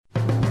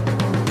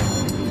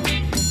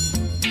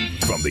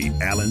from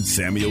the Allen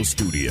Samuel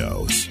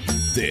Studios,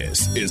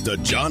 this is the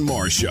John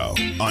Morris Show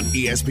on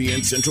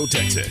ESPN Central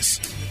Texas.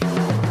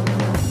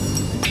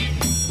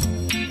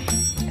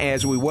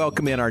 As we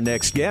welcome in our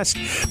next guest,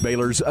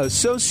 Baylor's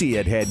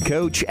associate head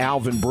coach,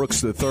 Alvin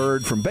Brooks III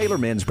from Baylor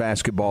men's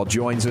basketball,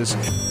 joins us.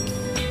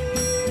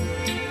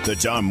 The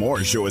John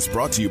Morris Show is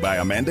brought to you by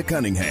Amanda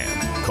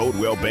Cunningham,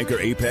 Coldwell Banker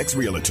Apex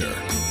Realtor,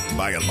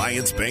 by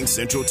Alliance Bank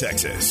Central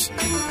Texas,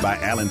 by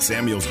Allen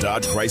Samuels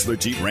Dodge Chrysler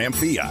Jeep Ram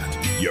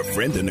Fiat, your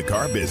friend in the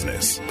car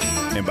business,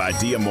 and by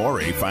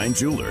D'Amore Fine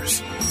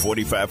Jewelers,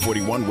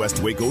 4541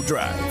 West Waco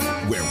Drive,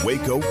 where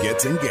Waco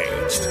gets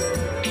engaged.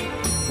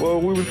 Well,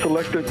 we were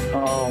selected.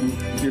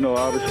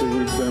 Obviously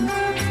we've been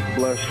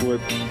blessed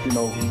with,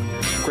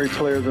 great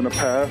players in the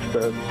past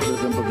that put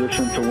us in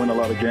position to win a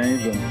lot of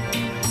games.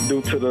 And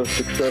due to the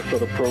success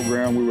of the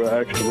program, we were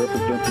asked to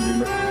represent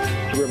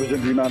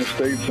the United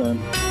States. And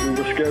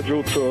we were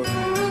scheduled to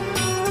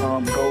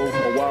go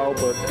a while,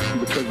 but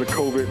because of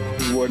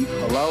COVID, we weren't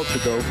allowed to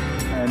go.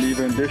 And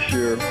even this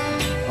year,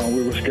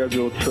 we were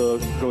scheduled to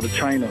go to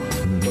China.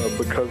 But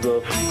because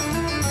of,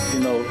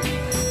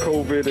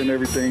 COVID and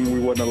everything, we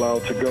wasn't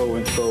allowed to go.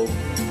 And so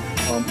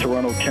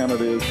Toronto,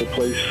 Canada is the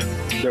place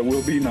that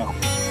we'll be now.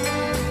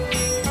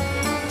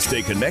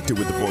 Stay connected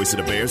with the Voice of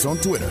the Bears on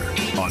Twitter,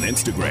 on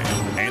Instagram,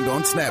 and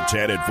on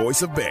Snapchat at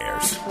Voice of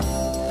Bears.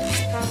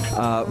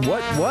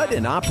 What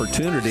an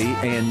opportunity,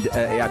 and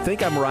I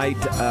think I'm right,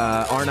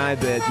 aren't I,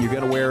 that you're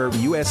going to wear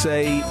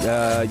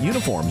USA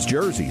uniforms,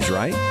 jerseys,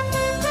 right?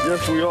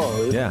 Yes, we are.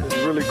 It's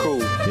really cool.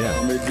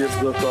 Yeah. It gives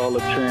us all a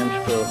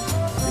chance to,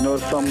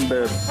 it's something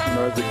that,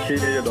 as a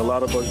kid, a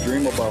lot of us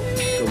dream about,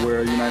 to wear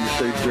a United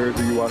States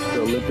jersey. You watch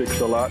the Olympics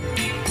a lot.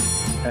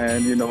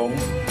 And,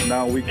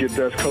 now we get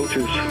as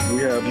coaches,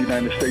 we have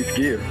United States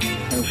gear.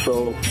 And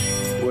so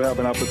we'll have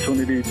an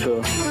opportunity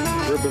to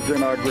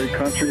represent our great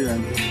country.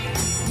 And,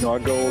 our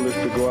goal is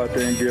to go out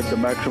there and give the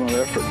maximum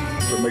effort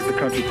to make the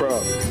country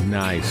proud.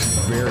 Nice.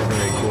 Very,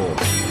 very cool.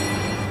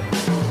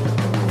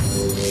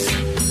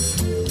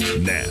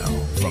 Now,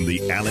 from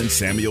the Allen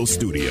Samuel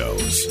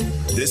Studios,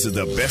 this is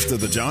the Best of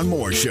the John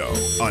Moore Show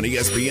on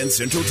ESPN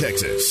Central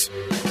Texas.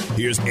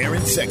 Here's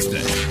Aaron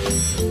Sexton.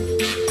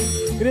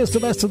 It is the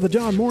Best of the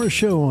John Morris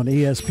Show on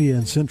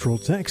ESPN Central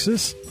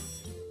Texas.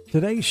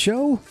 Today's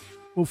show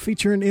will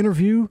feature an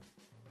interview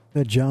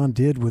that John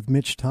did with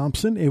Mitch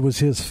Thompson. It was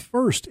his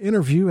first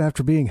interview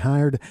after being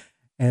hired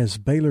as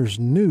Baylor's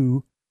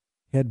new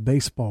head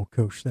baseball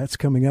coach. That's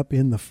coming up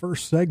in the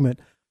first segment.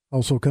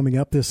 Also coming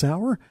up this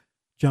hour,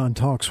 John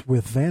talks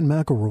with Van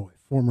McElroy,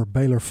 former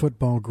Baylor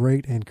football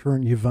great and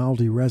current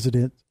Uvalde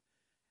resident.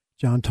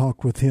 John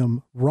talked with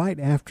him right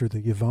after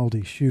the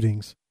Uvalde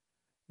shootings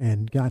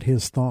and got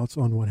his thoughts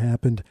on what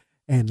happened.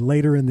 And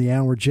later in the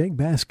hour, Jake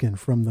Baskin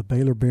from the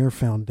Baylor Bear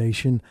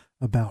Foundation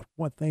about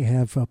what they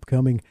have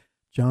upcoming.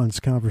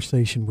 John's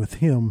conversation with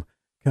him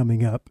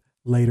coming up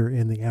later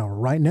in the hour.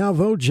 Right now,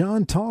 though,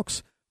 John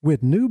talks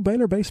with new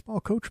Baylor baseball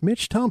coach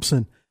Mitch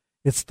Thompson.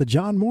 It's the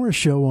John Morris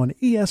Show on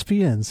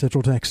ESPN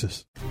Central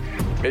Texas.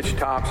 Mitch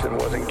Thompson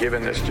wasn't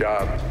given this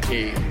job.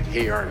 He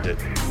earned it.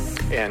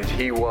 And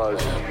he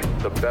was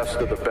the best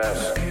of the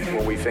best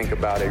when we think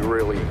about a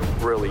really,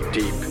 really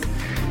deep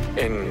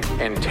and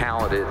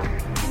talented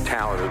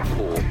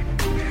pool.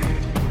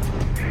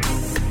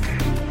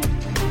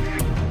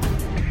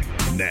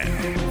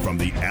 Now, from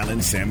the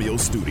Allen Samuel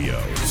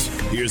Studios,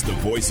 here's the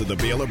voice of the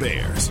Baylor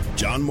Bears,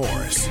 John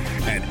Morris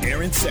and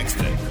Aaron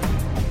Sexton.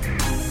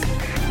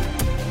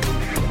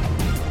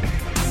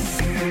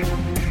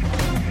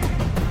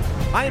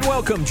 Hi and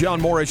welcome, John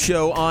Morris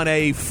Show on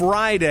a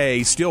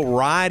Friday. Still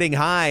riding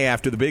high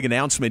after the big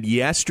announcement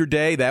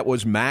yesterday. That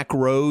was Mack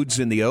Rhoades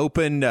in the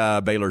Open,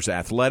 Baylor's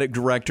athletic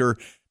director,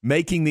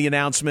 making the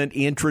announcement,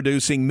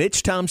 introducing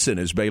Mitch Thompson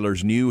as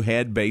Baylor's new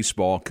head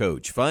baseball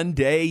coach. Fun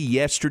day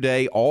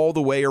yesterday all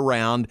the way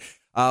around.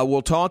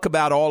 We'll talk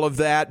about all of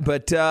that,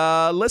 but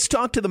let's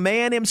talk to the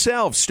man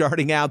himself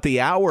starting out the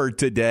hour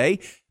today.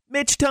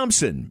 Mitch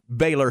Thompson,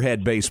 Baylor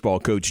head baseball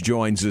coach,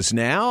 joins us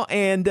now.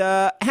 And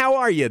how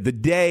are you the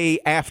day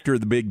after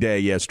the big day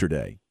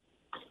yesterday?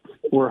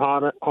 We're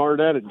hard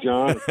at it,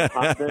 John. It's a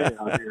hot day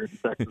out here in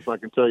Texas, I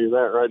can tell you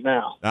that right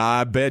now.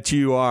 I bet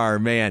you are,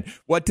 man.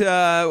 What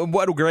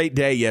a great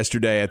day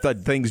yesterday. I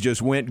thought things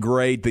just went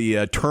great.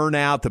 The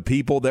turnout, the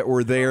people that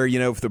were there,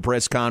 for the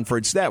press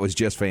conference, that was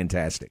just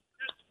fantastic.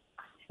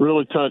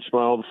 Really touched by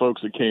all the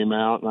folks that came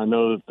out, and I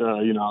know that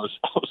I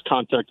was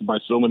contacted by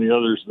so many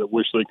others that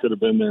wish they could have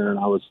been there, and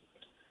I was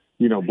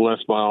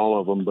blessed by all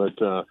of them. But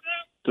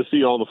to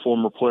see all the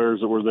former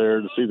players that were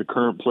there, to see the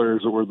current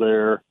players that were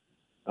there,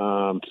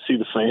 to see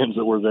the fans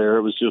that were there,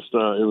 it was just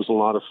it was a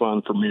lot of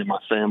fun for me and my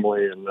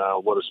family, and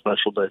what a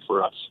special day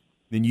for us.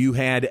 Then you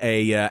had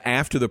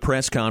after the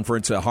press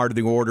conference, a Heart of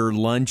the Order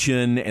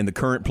luncheon, and the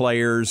current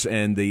players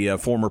and the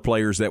former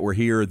players that were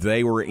here,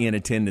 they were in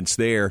attendance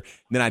there. And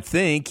then I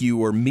think you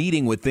were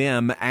meeting with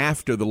them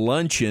after the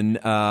luncheon.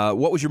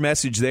 What was your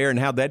message there, and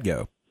how'd that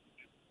go?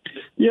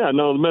 Yeah,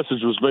 no, the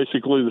message was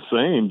basically the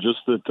same, just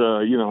that,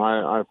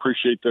 I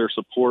appreciate their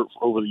support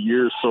over the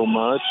years so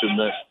much, and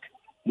that,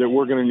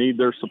 we're going to need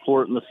their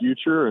support in the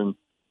future. And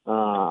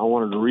I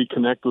wanted to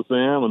reconnect with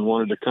them and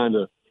wanted to kind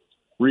of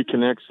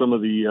reconnect some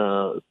of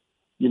the,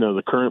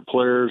 the current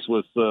players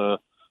with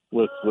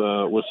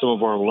some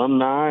of our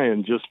alumni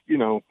and just,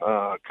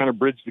 kind of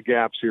bridge the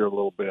gaps here a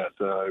little bit.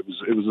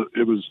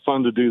 It was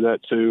fun to do that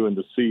too. And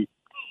to see,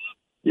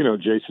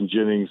 Jason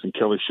Jennings and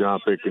Kelly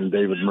Shoppick and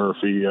David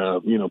Murphy,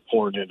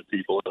 pouring into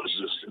people.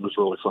 It was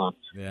really fun.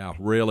 Yeah,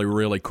 really,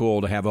 really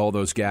cool to have all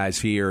those guys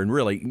here and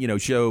really,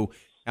 show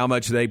how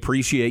much they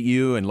appreciate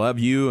you and love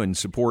you and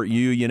support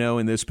you,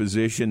 in this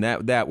position.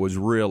 That was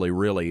really,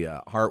 really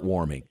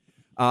heartwarming.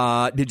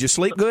 Did you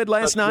sleep good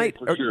last night?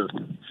 For sure.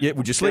 Yeah,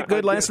 would you sleep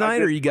good last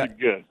night, or you got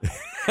good?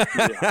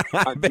 Yeah,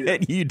 I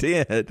bet you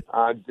did.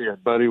 I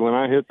did, buddy. When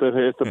I hit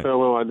the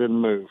pillow, I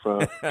didn't move.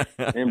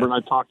 Amber and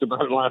I talked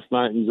about it last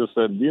night, and just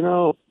said,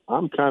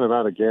 I'm kind of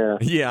out of gas.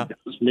 Yeah, it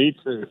was me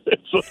too.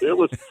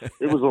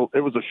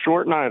 It was a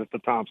short night at the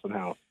Thompson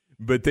house.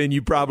 But then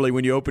you probably,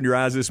 when you opened your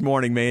eyes this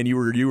morning, man, you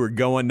were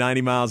going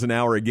 90 miles an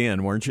hour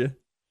again, weren't you?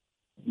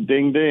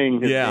 Ding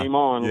ding! Yeah, game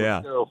on. Yeah.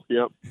 Let's go.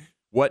 Yep.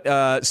 What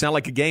sound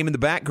like a game in the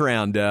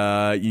background?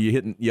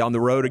 You on the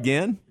road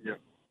again? Yeah,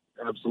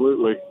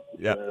 absolutely.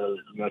 Yeah,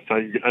 that's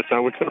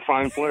how we got to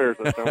find players.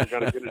 That's how we got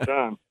to get it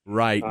done.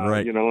 Right.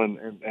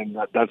 And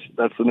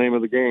that's the name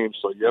of the game.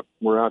 So yep,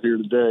 we're out here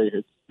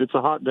today. It's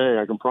a hot day.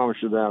 I can promise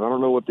you that. I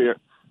don't know what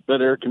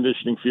that air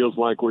conditioning feels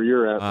like where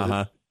you're at.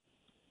 Uh-huh.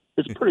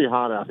 It's pretty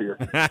hot out here.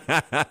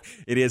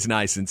 It is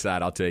nice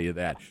inside, I'll tell you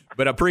that.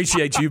 But I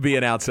appreciate you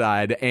being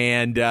outside.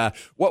 And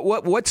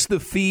what's the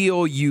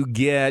feel you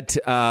get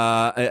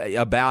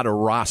about a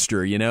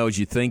roster? As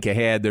you think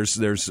ahead,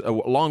 there's a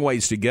long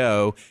ways to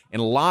go and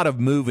a lot of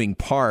moving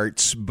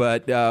parts.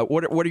 But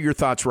what are your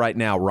thoughts right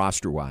now,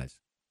 roster wise?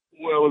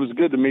 Well, it was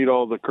good to meet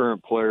all the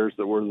current players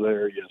that were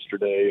there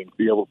yesterday and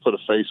be able to put a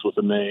face with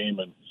a name,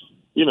 and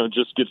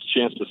just get a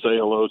chance to say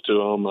hello to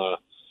them.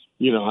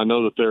 I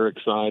know that they're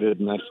excited,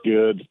 and that's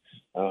good.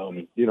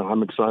 I'm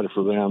excited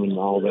for them and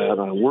all that.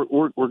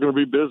 We're going to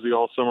be busy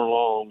all summer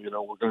long.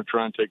 We're going to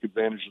try and take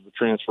advantage of the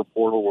transfer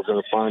portal. We're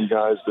going to find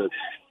guys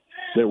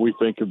that we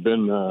think have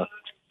been,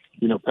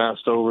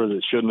 passed over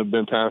that shouldn't have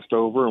been passed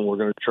over, and we're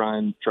going to try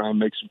and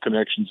make some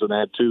connections and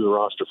add to the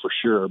roster for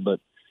sure.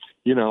 But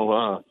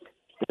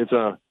it's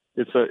a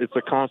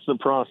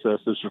constant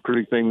process. This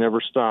recruiting thing never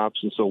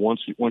stops, and so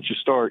once you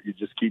start, you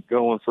just keep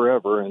going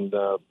forever, and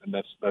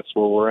that's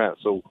where we're at.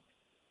 So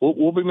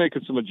we'll be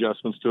making some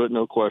adjustments to it,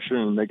 no question,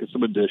 and making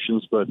some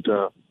additions. But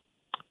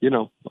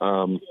we'll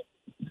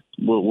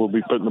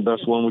be putting the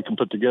best one we can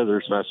put together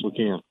as fast as we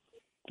can.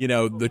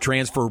 The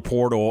transfer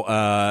portal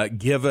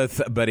giveth,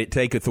 but it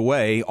taketh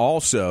away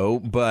also.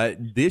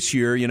 But this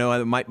year,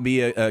 it might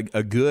be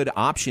a good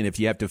option if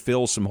you have to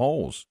fill some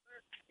holes.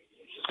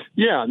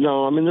 Yeah,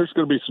 no, there's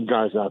going to be some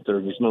guys out there.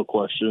 There's no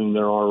question.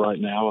 There are right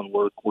now, and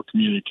we're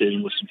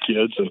communicating with some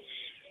kids and,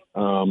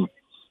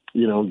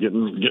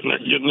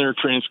 getting their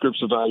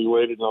transcripts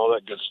evaluated and all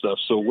that good stuff.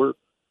 So we're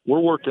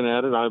working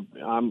at it.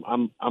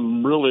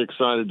 I'm really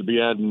excited to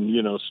be adding,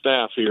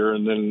 staff here,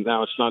 and then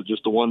now it's not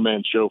just a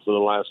one-man show for the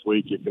last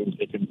week. It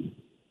can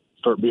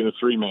start being a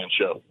three-man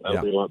show.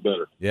 That'll be a lot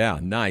better. Yeah,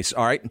 nice.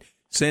 All right.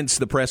 Since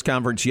the press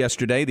conference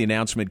yesterday, the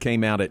announcement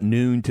came out at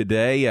noon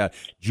today.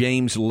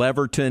 James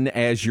Leverton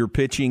as your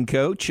pitching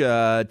coach.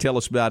 Tell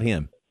us about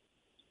him.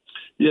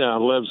 Yeah,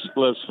 Lev's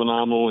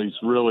phenomenal. He's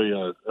really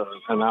an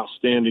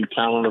outstanding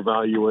talent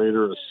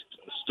evaluator, a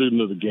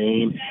student of the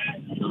game.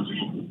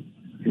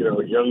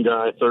 A young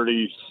guy,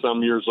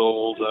 30-some years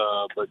old,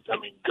 but,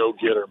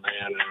 go-getter,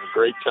 man, and a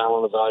great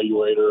talent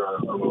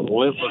evaluator, a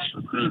relentless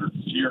recruiter,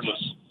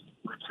 fearless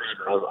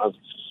recruiter.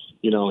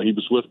 He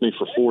was with me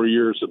for 4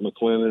 years at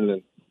McLennan,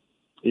 and,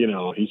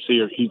 he'd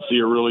see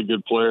a really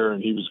good player,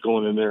 and he was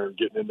going in there and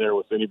getting in there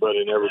with anybody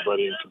and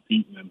everybody and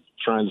competing and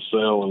trying to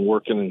sell and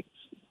working.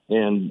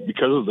 And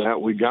because of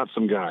that, we got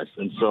some guys.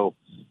 And so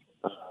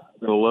I'm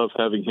going to love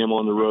having him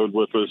on the road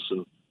with us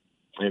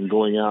and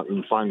going out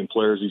and finding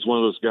players. He's one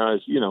of those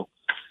guys,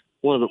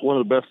 one of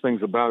the best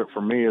things about it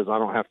for me is I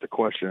don't have to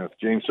question it. If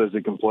James says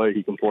he can play,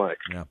 he can play.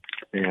 Yeah.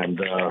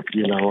 And,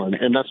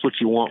 and that's what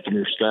you want from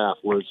your staff,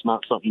 where it's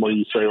not something where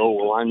you say, oh,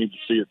 well, I need to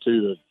see it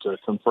too to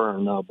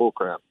confirm. No,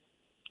 bullcrap.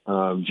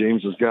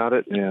 James has got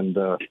it. And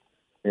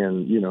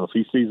if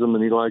he sees them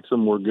and he likes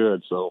them, we're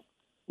good. So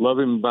love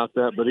him about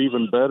that. But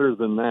even better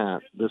than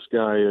that, this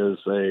guy is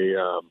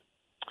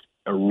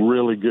a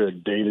really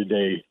good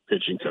day-to-day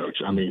pitching coach.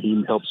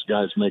 He helps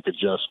guys make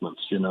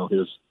adjustments.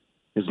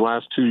 His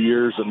last 2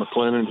 years at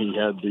McLennan, he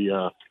had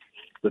the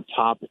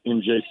top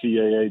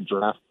NJCAA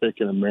draft pick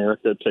in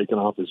America taken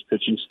off his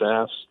pitching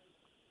staffs.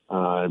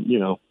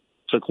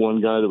 Took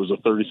one guy that was a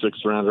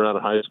 36th rounder out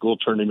of high school,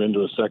 turned him into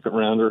a second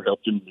rounder,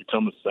 helped him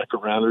become a second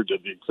rounder,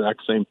 did the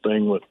exact same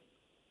thing with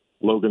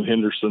Logan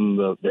Henderson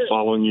the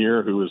following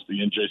year, who was the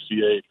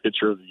NJCAA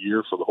pitcher of the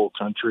year for the whole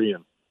country.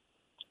 And,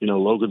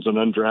 Logan's an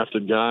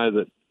undrafted guy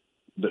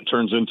that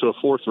turns into a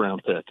fourth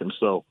round pick. And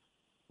so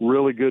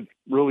really good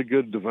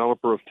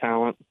developer of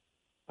talent.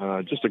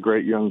 just a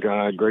great young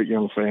guy, great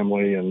young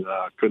family, and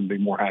couldn't be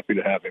more happy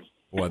to have him.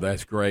 Well,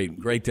 that's great.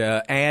 Great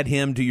to add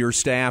him to your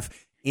staff.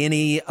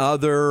 Any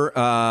other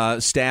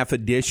staff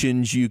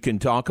additions you can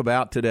talk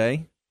about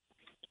today?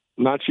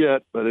 Not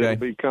yet, but Okay. it'll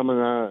be coming.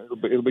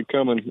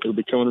 It'll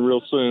be coming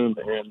real soon,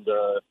 and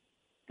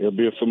it'll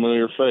be a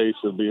familiar face.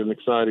 It'll be an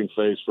exciting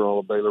face for all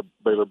of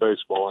Baylor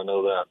baseball. I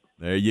know that.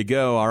 There you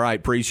go. All right,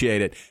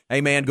 appreciate it.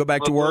 Hey, man, go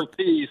back to work.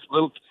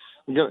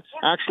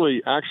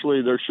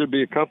 Actually, there should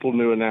be a couple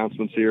new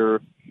announcements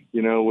here.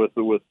 You know, with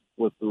the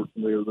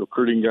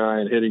recruiting guy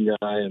and hitting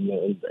guy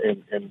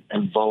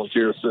and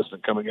volunteer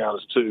assistant coming out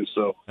as two.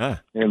 So,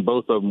 and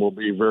both of them will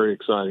be very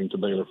exciting to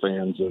Baylor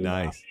fans. And,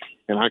 nice.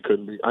 And I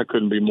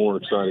couldn't be more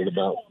excited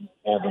about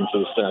adding to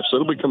the staff. So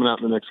it'll be coming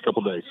out in the next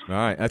couple of days. All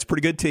right, that's a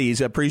pretty good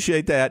tease. I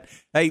appreciate that.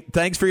 Hey,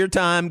 thanks for your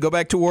time. Go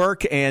back to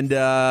work, and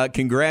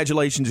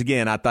congratulations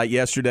again. I thought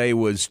yesterday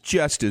was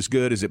just as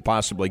good as it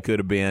possibly could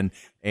have been,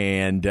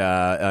 and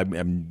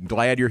I'm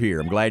glad you're here.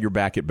 I'm glad you're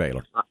back at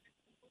Baylor.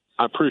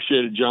 I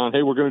appreciate it, John.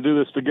 Hey, we're going to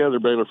do this together.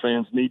 Baylor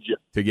fans need you.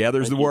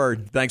 Together's the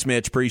word. Thanks,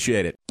 Mitch.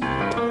 Appreciate it.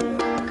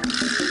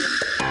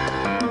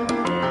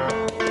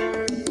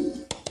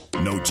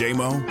 No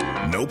J-Mo,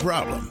 no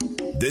problem.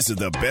 This is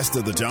the Best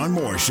of the John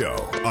Moore Show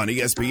on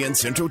ESPN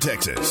Central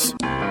Texas.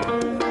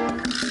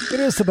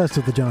 It is the Best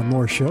of the John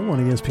Moore Show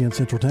on ESPN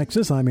Central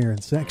Texas. I'm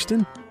Aaron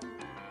Sexton.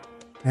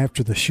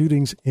 After the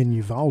shootings in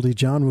Uvalde,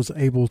 John was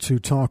able to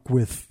talk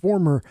with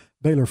former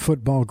Baylor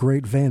football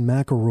great Van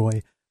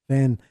McElroy.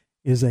 Van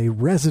is a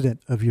resident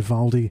of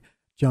Uvalde.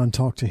 John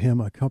talked to him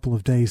a couple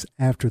of days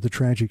after the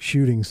tragic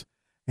shootings,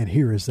 and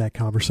here is that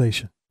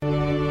conversation.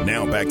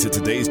 Now back to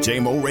today's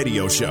J-Mo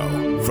Radio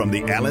Show from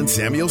the Allen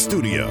Samuel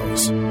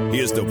Studios.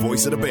 Here's the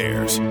voice of the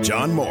Bears,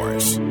 John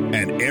Morris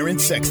and Aaron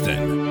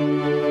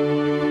Sexton.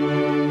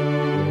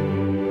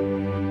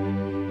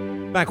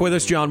 Back with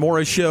us, John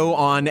Morris Show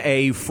on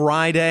a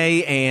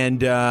Friday,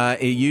 and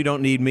you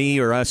don't need me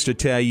or us to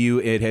tell you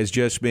it has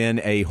just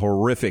been a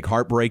horrific,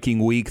 heartbreaking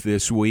week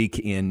this week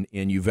in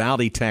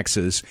Uvalde,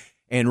 Texas,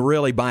 and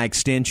really by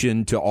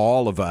extension to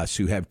all of us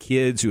who have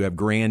kids, who have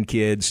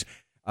grandkids.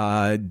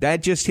 That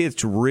just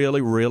hits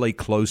really, really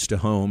close to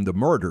home. The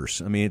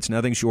murders. I mean, it's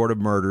nothing short of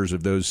murders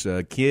of those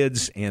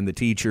kids and the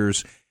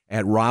teachers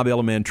at Robb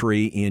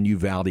Elementary in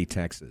Uvalde,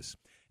 Texas.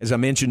 As I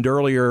mentioned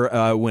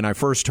earlier, when I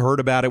first heard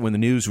about it, when the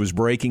news was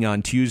breaking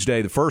on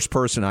Tuesday, the first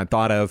person I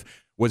thought of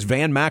was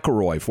Van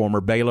McElroy,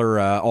 former Baylor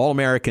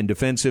All-American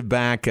defensive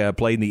back,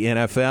 played in the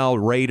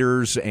NFL,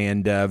 Raiders,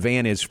 and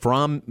Van is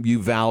from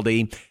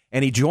Uvalde.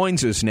 And he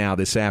joins us now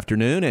this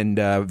afternoon. And,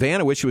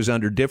 Van, I wish it was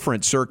under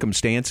different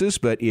circumstances,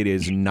 but it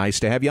is nice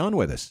to have you on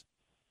with us.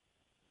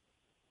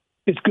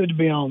 It's good to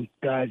be on,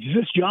 guys. Is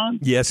this John?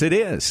 Yes, it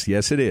is.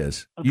 Yes, it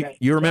is. Okay.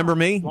 You remember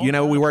me? You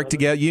know, we worked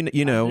together.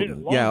 You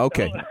know. Yeah,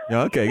 okay.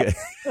 Okay.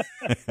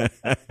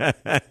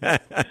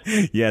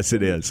 Yes,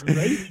 it is.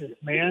 Gracious,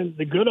 man.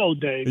 The good old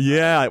days.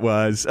 Yeah, it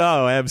was.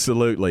 Oh,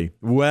 absolutely.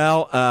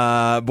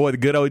 Well, boy, the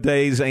good old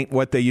days ain't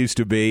what they used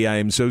to be. I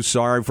am so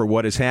sorry for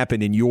what has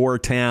happened in your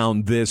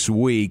town this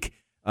week.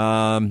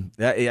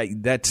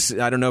 That's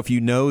I don't know if you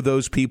know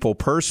those people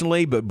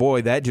personally, but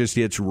boy, that just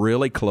hits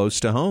really close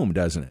to home,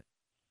 doesn't it?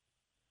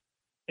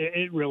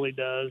 It really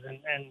does.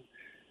 And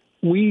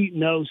we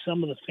know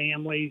some of the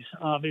families,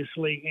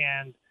 obviously,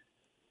 and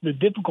the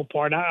difficult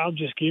part, I'll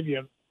just give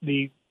you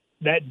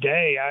that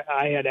day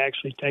I had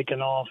actually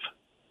taken off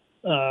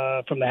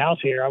from the house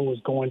here. I was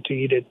going to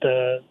eat at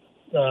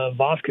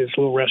Vasquez,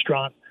 little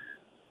restaurant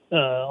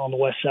on the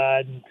west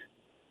side,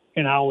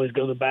 and I always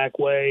go the back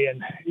way.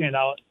 And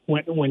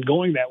when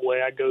going that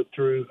way, I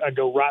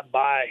go right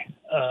by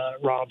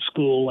Robb's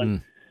school,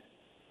 and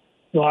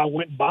so I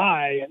went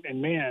by,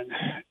 and man,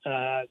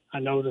 I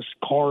noticed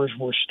cars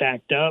were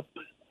stacked up.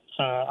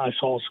 I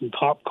saw some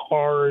cop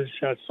cars.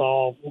 I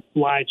saw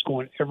lights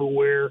going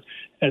everywhere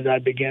as I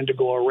began to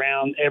go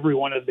around. Every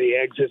one of the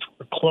exits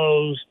were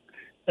closed.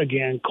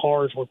 Again,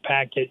 cars were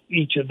packed at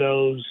each of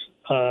those.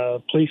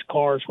 Police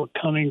cars were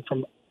coming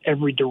from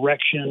every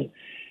direction,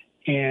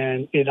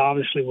 and it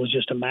obviously was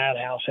just a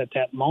madhouse at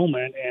that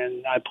moment.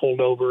 And I pulled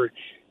over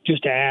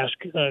just to ask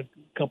a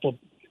couple of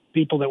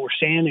people that were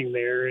standing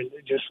there and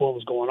just what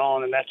was going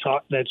on. And that's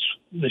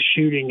the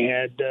shooting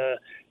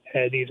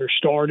had either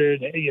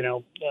started,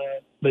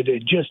 but it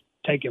had just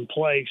taken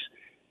place.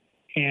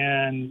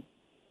 And,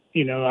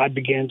 I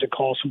began to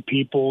call some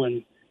people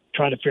and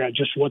try to figure out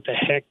just what the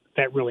heck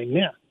that really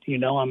meant.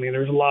 I mean,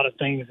 there's a lot of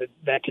things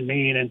that can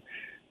mean. And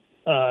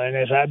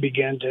as I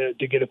began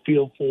to get a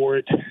feel for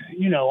it,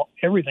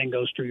 everything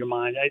goes through your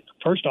mind.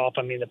 First off,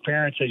 I mean, the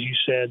parents, as you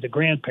said, the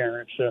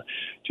grandparents,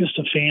 just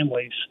the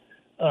families,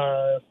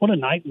 what a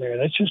nightmare.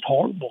 That's just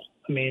horrible.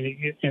 I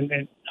mean, and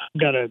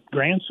I've got a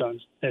grandson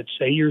that's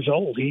 8 years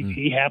old.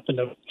 He happened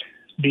to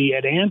be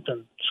at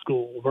Anthem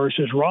School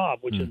versus Robb,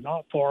 which is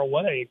not far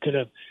away. It could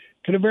have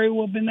very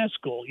well been that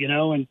school,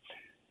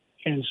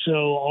 and so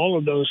all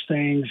of those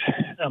things,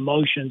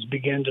 emotions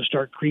begin to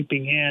start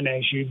creeping in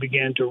as you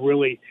begin to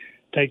really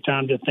take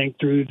time to think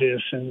through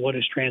this and what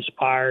has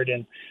transpired.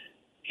 And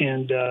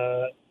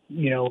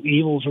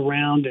evils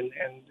around, and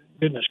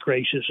goodness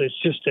gracious,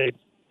 it's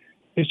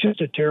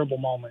just a terrible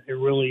moment. It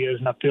really is,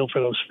 and I feel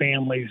for those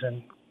families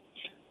and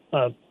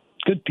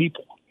good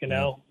people, and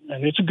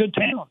it's a good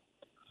town.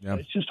 Yeah.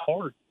 It's just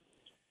hard.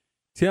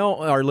 Tell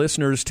our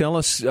listeners, tell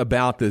us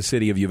about the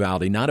city of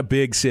Uvalde. Not a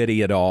big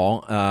city at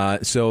all.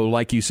 So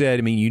like you said,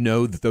 I mean,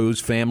 those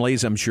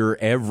families, I'm sure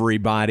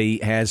everybody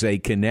has a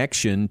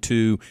connection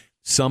to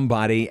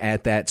somebody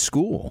at that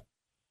school.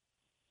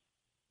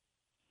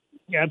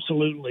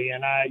 Absolutely.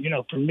 And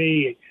for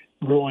me,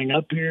 growing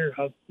up here,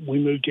 we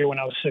moved here when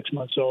I was 6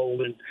 months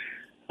old. And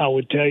I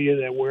would tell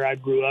you that where I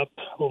grew up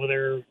over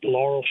there,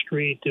 Laurel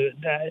Street,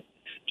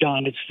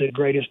 John, it's the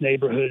greatest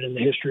neighborhood in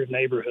the history of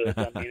neighborhoods.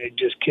 I mean, it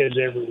just kids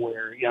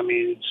everywhere. I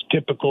mean, it's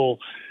typical,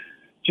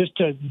 just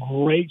a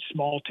great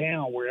small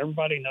town where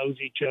everybody knows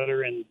each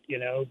other. And,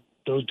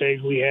 those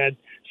days we had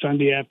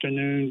Sunday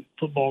afternoon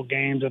football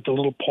games at the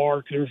little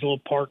park. There was a little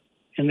park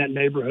in that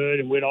neighborhood,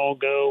 and we'd all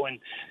go and,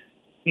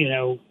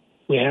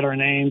 we had our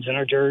names and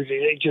our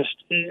jersey.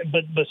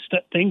 But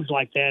things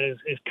like that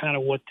is kind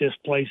of what this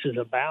place is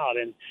about.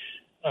 And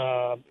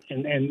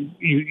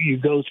you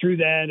go through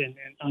that and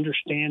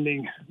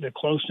understanding the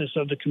closeness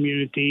of the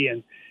community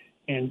and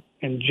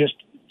just,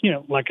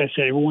 like I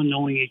said, everyone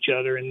knowing each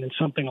other. And then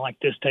something like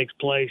this takes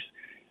place.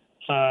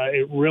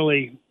 It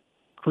really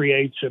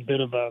creates a bit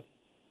of a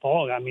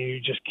fog. I mean, you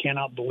just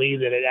cannot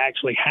believe that it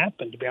actually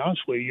happened, to be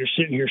honest with you. You're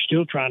sitting here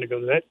still trying to go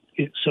to that.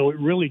 So it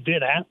really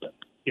did happen,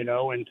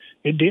 and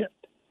it did.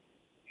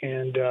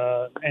 And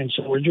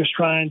so we're just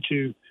trying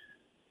to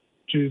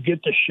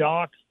get the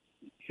shock,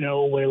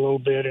 away a little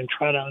bit and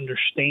try to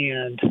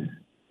understand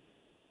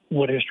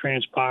what has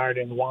transpired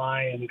and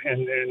why.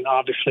 And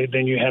obviously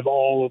then you have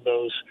all of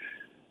those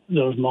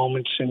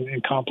moments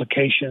and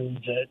complications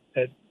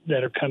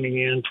that are coming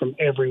in from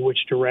every which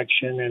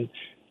direction, and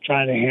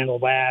trying to handle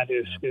that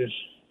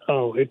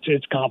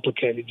it's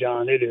complicated,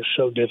 John. It is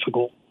so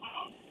difficult.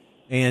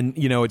 And,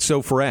 it's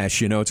so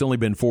fresh. It's only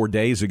been 4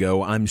 days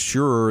ago. I'm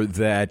sure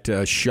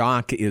that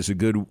shock is a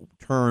good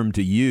term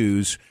to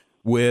use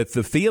with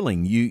the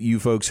feeling you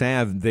folks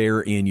have there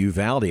in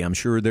Uvalde. I'm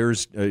sure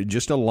there's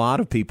just a lot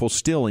of people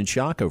still in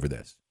shock over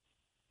this.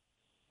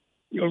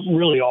 You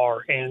really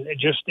are. And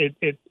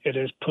it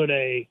has put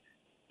a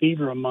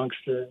fever amongst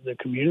the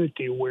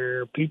community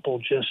where people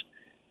just,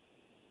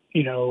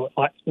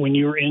 like when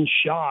you're in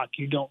shock,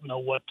 you don't know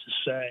what to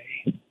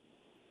say.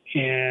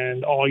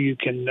 And all you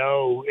can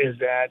know is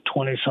that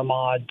 20 some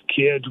odd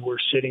kids were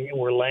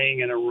laying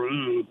in a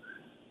room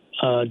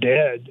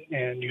dead,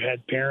 and you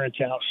had parents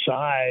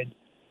outside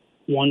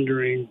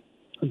wondering,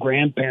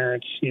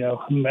 grandparents,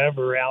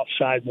 whomever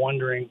outside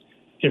wondering,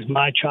 is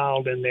my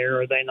child in there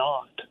or are they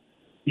not?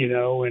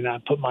 And I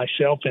put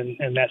myself in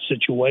that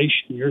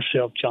situation,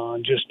 yourself,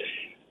 John,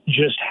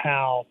 just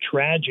how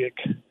tragic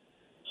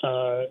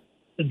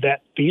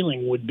that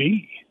feeling would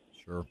be.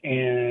 Sure.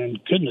 And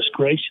goodness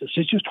gracious,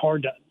 it's just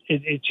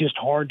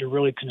hard to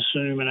really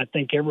consume. And I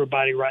think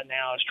everybody right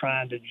now is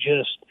trying to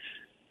just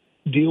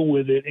deal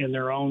with it in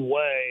their own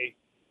way.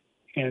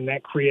 And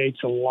that creates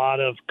a lot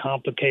of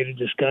complicated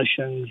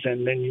discussions.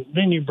 And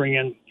then you bring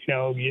in,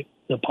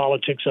 the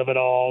politics of it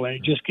all, and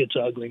it just gets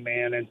ugly,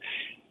 man.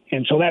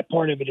 And so that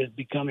part of it is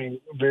becoming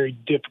very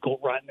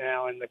difficult right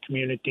now in the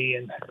community.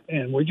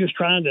 And we're just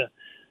trying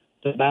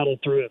to battle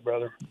through it,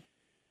 brother.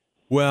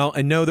 Well,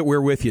 and know that we're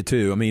with you,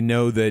 too. I mean,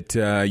 know that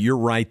you're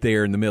right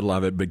there in the middle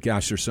of it. But,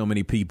 gosh, there's so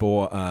many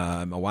people.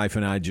 My wife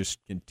and I just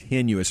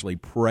continuously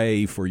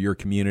pray for your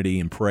community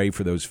and pray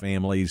for those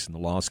families and the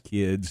lost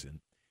kids. And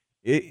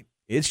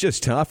it's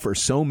just tough for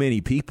so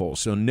many people.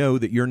 So know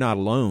that you're not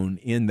alone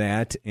in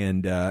that,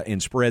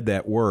 and spread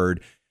that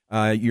word.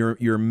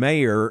 Your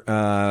mayor,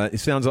 it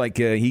sounds like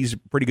he's a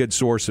pretty good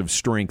source of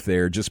strength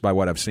there, just by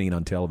what I've seen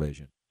on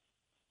television.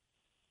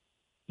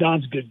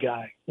 Don's a good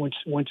guy.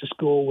 Went to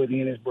school with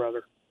he and his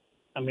brother.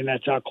 I mean,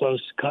 that's how close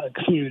the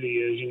community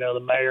is. The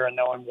mayor, I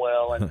know him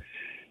well, and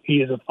he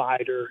is a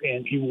fighter,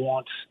 and he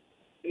wants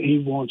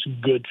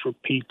good for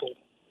people.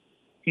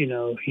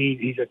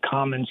 He's a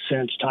common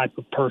sense type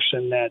of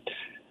person that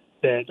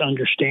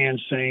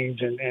understands things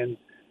and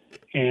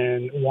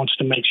wants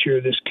to make sure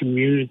this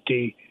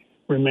community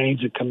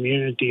remains a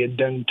community. It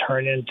doesn't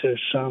turn into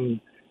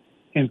some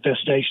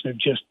infestation of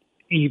just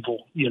evil,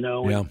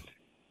 Yeah.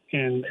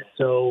 And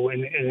so,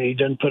 and he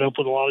doesn't put up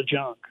with a lot of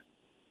junk.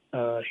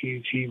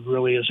 He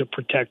really is a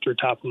protector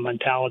type of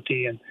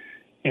mentality and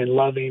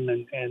loving,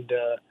 and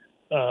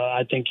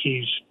I think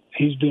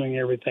he's doing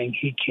everything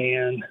he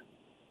can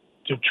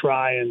to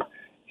try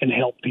and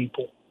help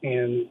people,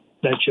 and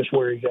that's just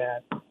where he's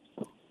at.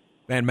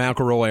 Van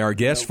McElroy, our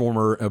guest,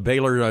 former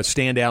Baylor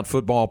standout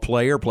football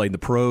player, played the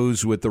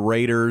pros with the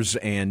Raiders,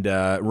 and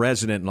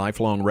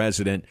lifelong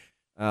resident.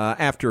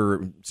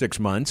 After 6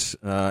 months,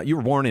 you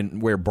were born in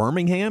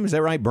Birmingham? Is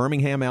that right?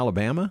 Birmingham,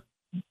 Alabama?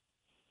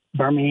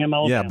 Birmingham,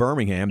 Alabama. Yeah,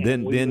 Birmingham.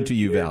 Then to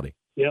Uvalde.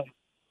 Yep.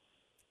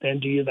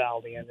 Then to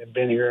Uvalde, and have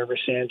been here ever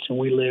since. And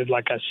we lived,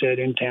 like I said,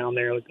 in town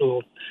there, a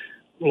little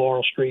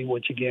Laurel Street,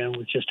 which again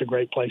was just a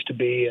great place to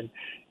be,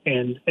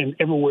 and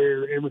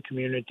everywhere, every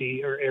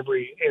community or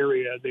every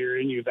area there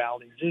in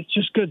Uvalde. It's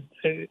just good.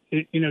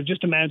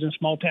 Just imagine a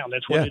small town.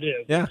 That's what it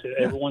is. Yeah.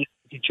 Everyone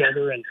knows each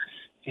other,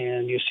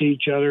 and you see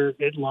each other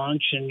at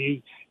lunch,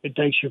 and it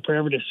takes you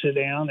forever to sit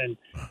down and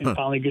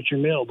finally get your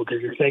meal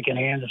because you're shaking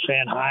hands and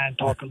saying hi and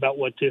talking about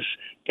what this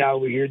guy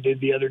over here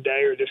did the other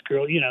day or this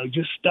girl,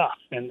 just stuff.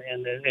 And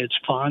it's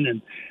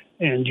fun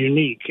and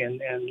unique.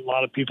 And a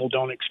lot of people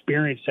don't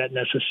experience that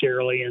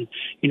necessarily. And,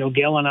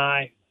 Gail and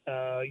I,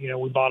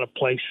 we bought a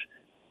place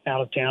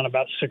out of town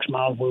about 6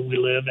 miles where we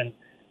live.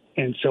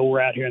 And so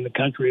we're out here in the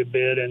country a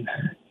bit. And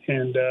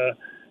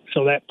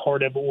so that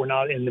part of it, we're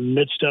not in the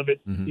midst of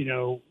it,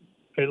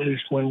 at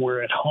least when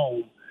we're at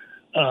home.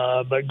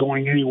 But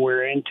going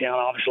anywhere in town,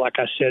 obviously, like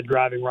I said,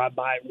 driving right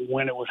by it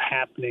when it was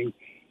happening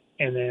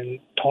and then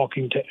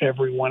talking to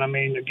everyone. I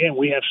mean, again,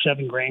 we have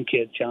 7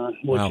 grandkids, John,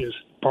 which is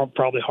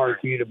probably hard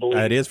for you to believe.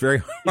 It is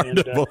very hard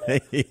to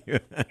believe.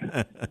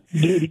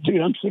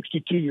 Dude, I'm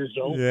 62 years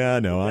old. Yeah, I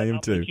know. I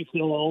am too. Make you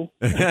feel old?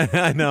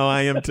 I know.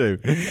 I am too.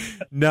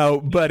 No,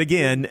 but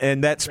again,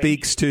 and that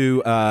speaks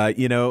to,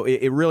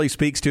 it really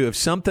speaks to if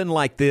something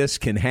like this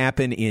can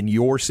happen in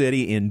your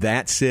city, in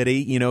that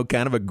city,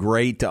 kind of a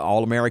great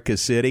all-America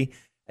city,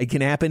 it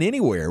can happen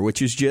anywhere,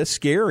 which is just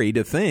scary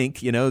to think,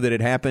 that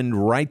it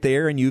happened right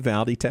there in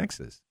Uvalde,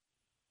 Texas.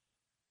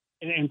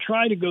 And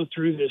try to go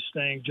through this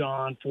thing,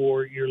 John,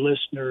 for your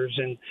listeners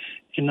and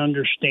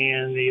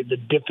understand the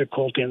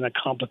difficulty and the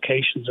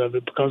complications of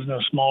it because in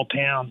a small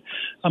town,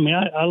 I mean,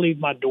 I leave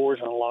my doors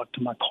unlocked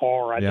to my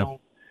car. I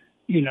don't,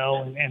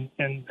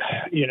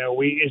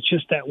 it's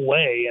just that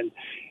way.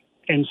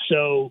 And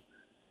so,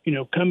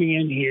 coming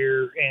in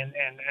here and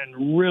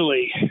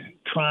really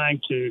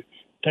trying to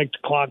take the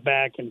clock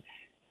back and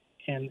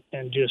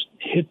just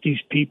hit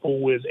these people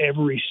with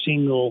every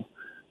single,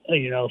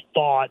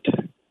 thought.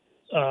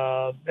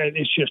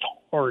 It's just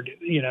hard,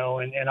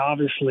 and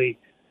obviously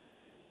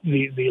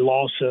the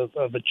loss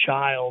of a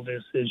child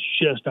is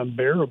just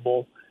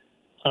unbearable.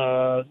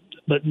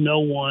 But no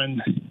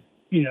one,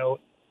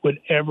 would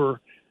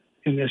ever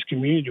in this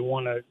community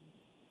want to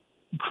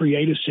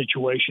create a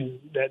situation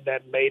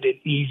that made it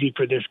easy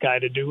for this guy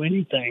to do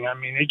anything. I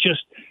mean,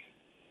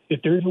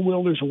 if there's a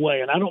will, there's a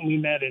way. And I don't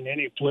mean that in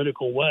any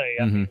political way.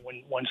 I mean,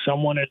 when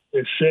someone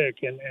is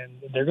sick and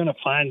they're going to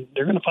find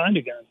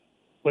a gun.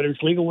 Whether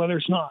it's legal, whether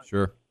it's not,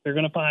 sure, they're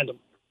going to find them.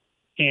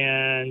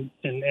 And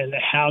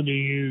how do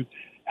you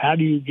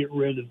get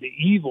rid of the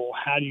evil?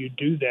 How do you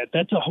do that?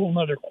 That's a whole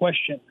nother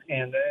question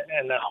and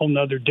a whole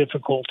nother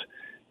difficult,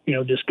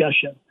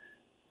 discussion.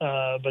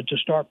 But to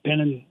start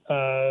pinning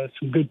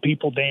some good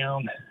people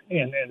down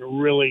and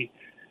really,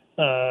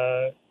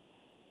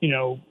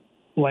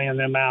 laying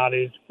them out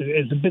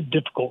is a bit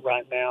difficult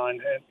right now.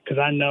 And because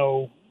I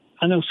know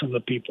some of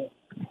the people,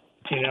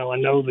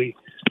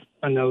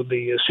 I know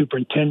the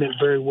superintendent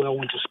very well,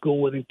 went to school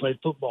with him, played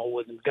football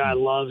with him. The guy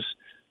loves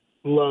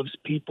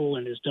people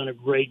and has done a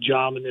great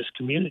job in this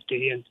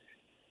community.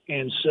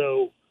 And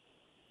so,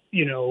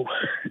 to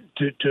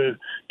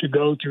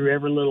go through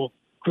every little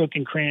crook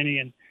and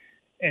cranny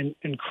and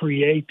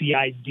create the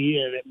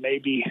idea that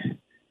maybe,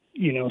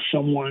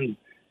 someone,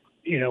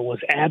 was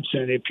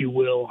absent, if you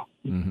will,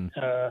 and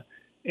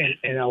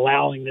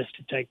allowing this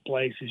to take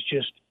place is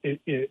just,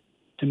 it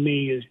to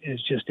me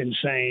is just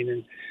insane.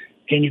 And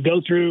can you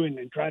go through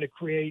and try to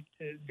create,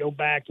 go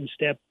back and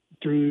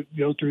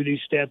go through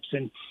these steps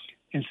and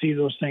see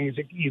those things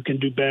that you can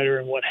do better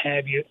and what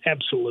have you?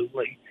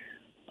 Absolutely.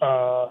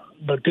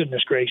 But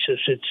goodness gracious,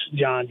 it's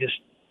John,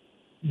 just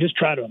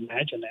try to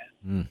imagine that.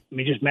 I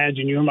mean, just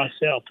imagine you and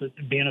myself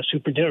being a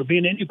superintendent or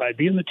being anybody,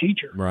 being the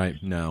teacher.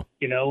 Right. No.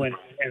 And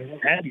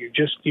what have you.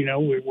 Just,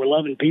 we're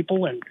loving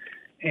people and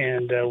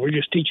we're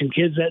just teaching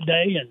kids that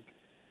day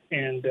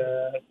and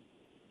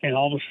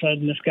all of a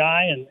sudden this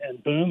guy and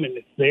boom, and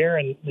it's there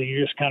and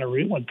you're just kind of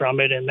reeling from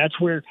it. And that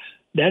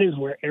is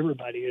where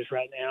everybody is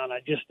right now. And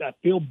I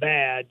feel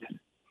bad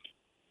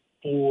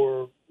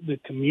for the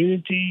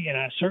community, and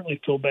I certainly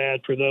feel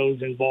bad for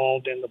those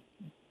involved in the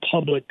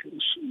public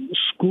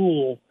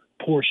school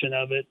portion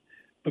of it,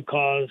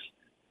 because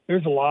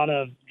there's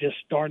just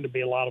starting to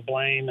be a lot of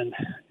blame and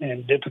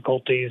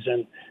difficulties,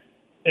 and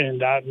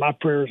my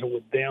prayers are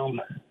with them,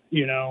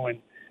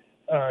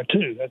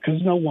 too,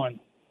 because no one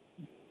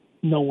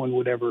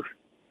would ever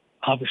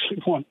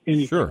obviously want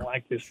anything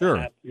like this to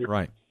happen.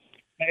 Right.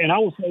 And I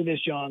will say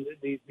this, John,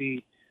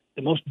 the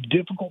most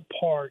difficult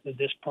part of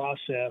this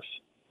process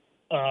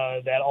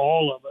that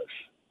all of us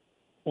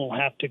will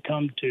have to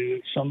come to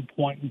at some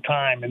point in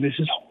time, and this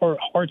is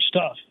hard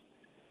stuff,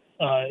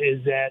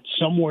 is that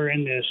somewhere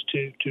in this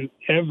to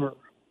ever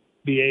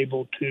be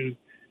able to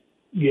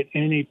get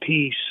any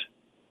peace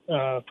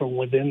from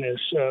within this,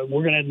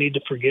 we're going to need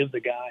to forgive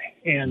the guy.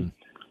 And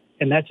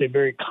that's a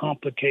very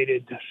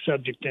complicated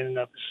subject in and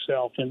of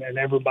itself, and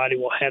everybody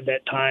will have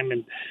that time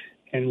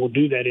and will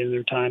do that in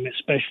their time,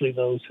 especially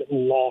those that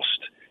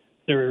lost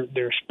their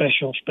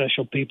special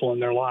people in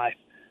their life.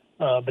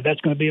 But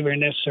that's going to be a very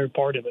necessary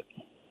part of it.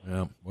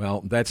 Yeah,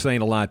 well, that's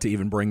saying a lot to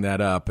even bring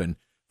that up. And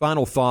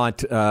final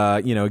thought,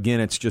 again,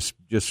 it's just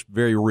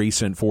very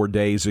recent, 4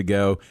 days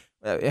ago.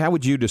 How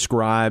would you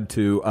describe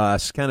to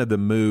us kind of the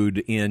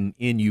mood in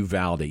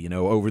Uvalde,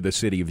 over the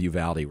city of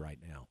Uvalde right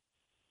now?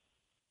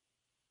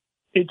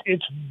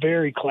 It's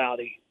very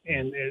cloudy,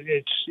 and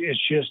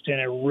it's just in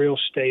a real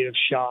state of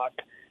shock.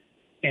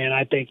 And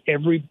I think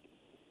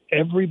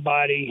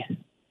everybody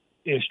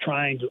is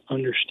trying to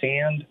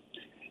understand.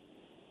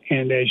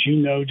 And as you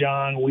know,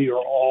 John, we are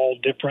all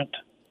different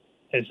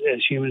as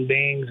human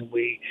beings.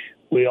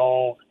 We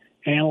all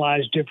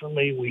analyze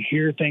differently. We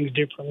hear things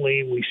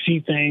differently. We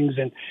see things.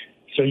 And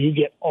so you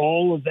get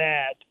all of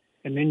that,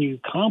 and then you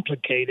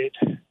complicate it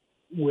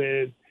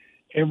with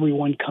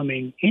everyone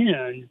coming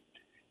in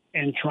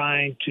and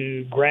trying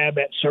to grab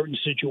at certain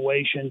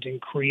situations and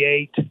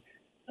create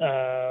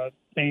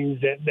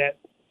things that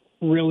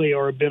really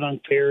are a bit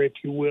unfair, if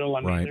you will.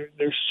 I mean,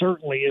 there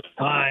certainly is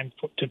time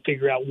to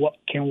figure out what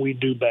can we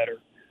do better.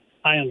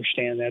 I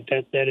understand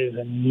that is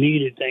a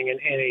needed thing in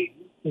any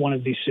one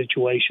of these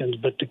situations,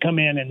 but to come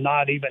in and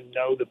not even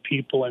know the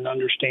people and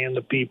understand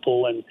the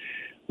people and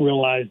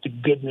realize the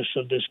goodness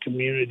of this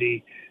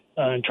community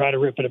and try to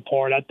rip it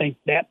apart, I think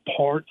that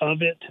part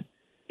of it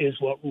is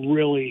what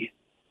really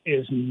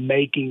is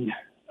making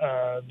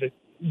the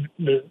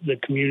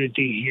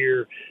community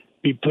here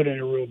be put in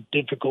a real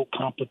difficult,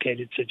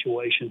 complicated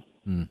situation.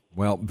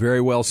 Well,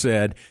 very well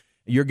said.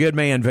 You're a good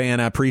man, Van.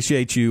 I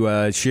appreciate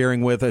you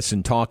sharing with us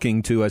and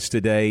talking to us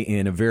today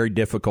in a very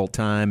difficult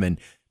time. And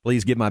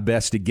please give my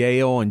best to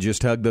Gail and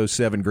just hug those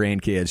 7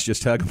 grandkids.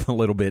 Just hug them a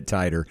little bit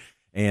tighter.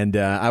 And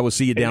I will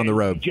see you down the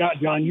road.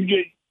 John,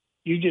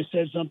 you just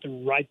said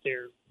something right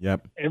there.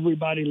 Yep.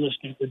 Everybody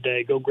listening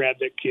today, go grab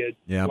that kid.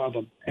 Yep. Love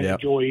them and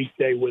enjoy each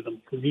day with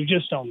them, because you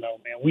just don't know,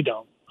 man. We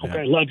don't.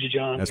 Okay, love you,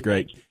 John. That's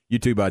great. You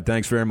too, bud.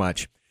 Thanks very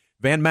much.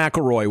 Van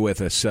McElroy with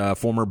us,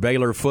 former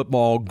Baylor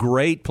football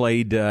great,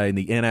 played in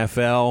the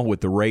NFL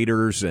with the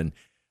Raiders, and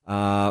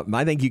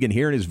I think you can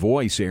hear in his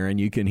voice, Aaron.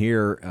 You can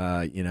hear,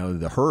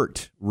 the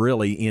hurt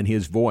really in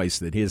his voice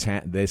that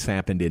this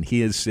happened in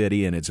his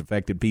city, and it's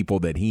affected people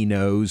that he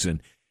knows,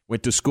 and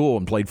went to school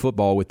and played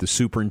football with the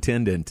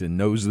superintendent and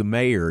knows the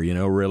mayor,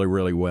 really,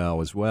 really well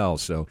as well.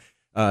 So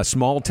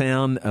small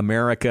town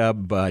America,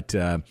 but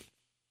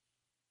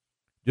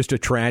just a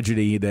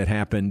tragedy that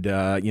happened,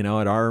 in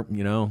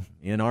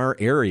our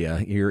area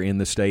here in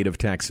the state of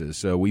Texas.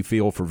 So we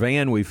feel for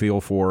Van, we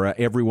feel for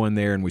everyone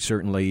there, and we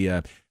certainly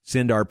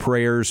send our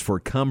prayers for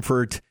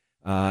comfort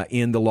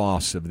in the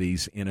loss of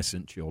these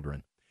innocent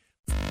children.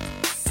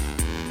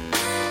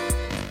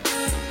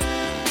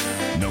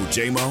 No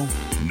J-Mo,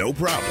 no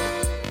problem.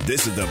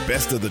 This is the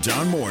Best of the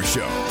John Moore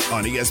Show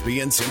on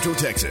ESPN Central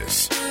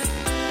Texas.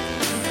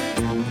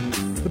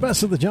 The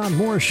Best of the John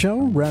Moore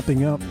Show,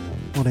 wrapping up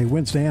on a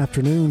Wednesday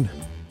afternoon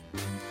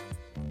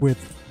with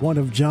one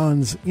of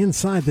John's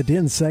Inside the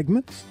Den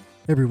segments.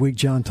 Every week,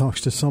 John talks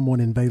to someone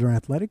in Baylor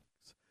Athletics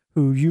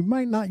who you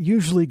might not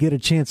usually get a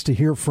chance to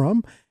hear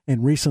from.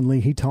 And recently,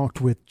 he talked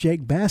with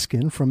Jake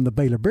Baskin from the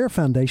Baylor Bear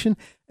Foundation.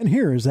 And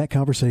here is that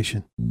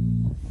conversation.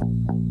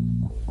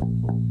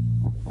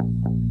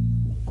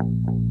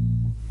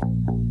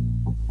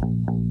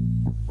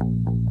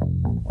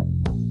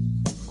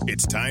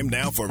 It's time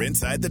now for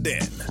Inside the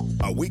Den,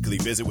 a weekly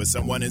visit with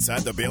someone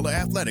inside the Baylor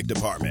Athletic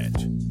Department.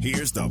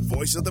 Here's the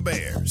voice of the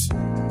Bears.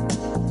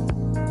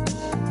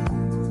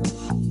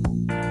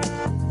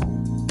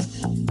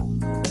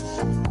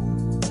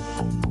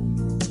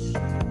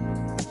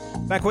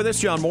 Back with us,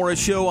 John Morris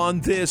Show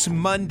on this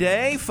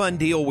Monday. Fun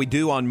deal we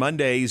do on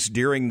Mondays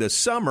during the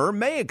summer,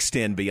 may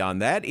extend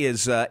beyond that,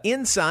 is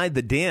Inside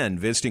the Den,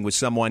 visiting with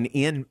someone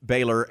in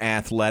Baylor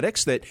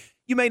Athletics that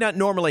you may not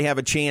normally have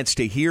a chance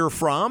to hear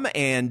from,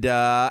 and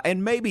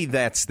maybe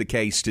that's the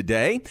case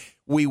today.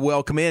 We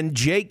welcome in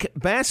Jake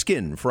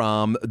Baskin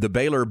from the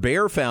Baylor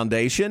Bear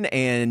Foundation.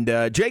 And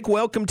Jake,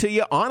 welcome to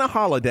you on a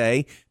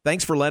holiday.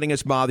 Thanks for letting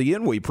us bother you,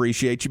 and we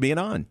appreciate you being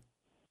on.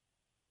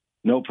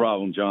 No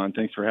problem, John.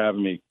 Thanks for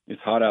having me.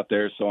 It's hot out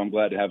there, so I'm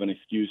glad to have an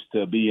excuse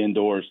to be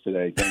indoors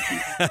today.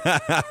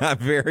 Thank you.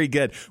 Very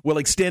good. We'll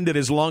extend it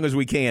as long as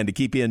we can to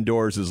keep you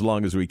indoors as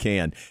long as we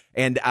can.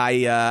 And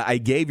I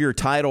gave your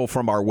title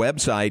from our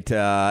website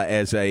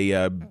as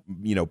a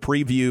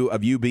preview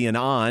of you being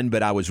on,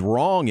 but I was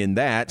wrong in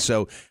that.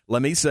 So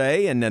let me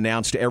say and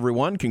announce to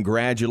everyone,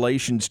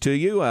 congratulations to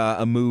you.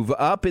 A move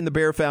up in the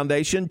Bear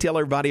Foundation. Tell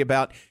everybody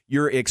about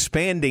your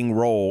expanding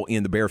role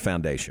in the Bear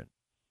Foundation.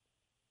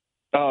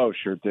 Oh,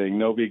 sure thing.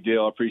 No big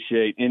deal. I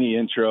appreciate any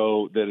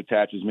intro that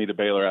attaches me to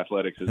Baylor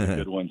Athletics is a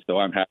good one, so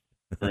I'm happy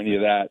for any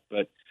of that.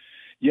 But,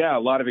 yeah,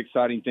 a lot of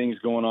exciting things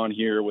going on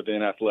here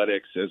within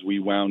athletics as we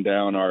wound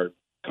down our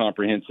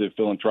comprehensive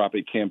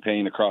philanthropic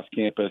campaign across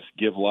campus,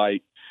 Give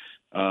Light.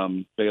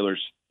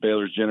 Baylor's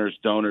generous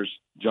donors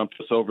jumped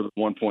us over the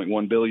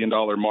 $1.1 billion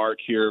mark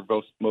here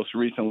most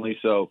recently.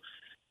 So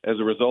as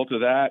a result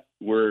of that,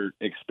 we're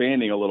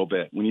expanding a little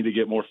bit. We need to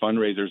get more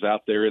fundraisers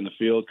out there in the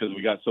field because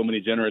we got so many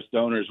generous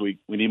donors. We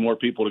need more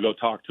people to go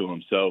talk to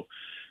them. So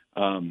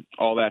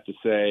all that to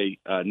say,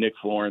 Nick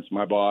Florence,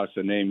 my boss,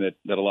 a name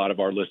that a lot of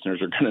our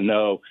listeners are going to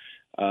know,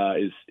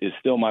 is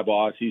still my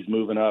boss. He's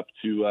moving up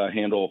to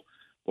handle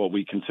what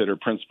we consider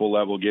principal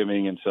level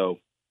giving, and so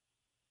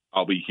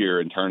I'll be here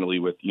internally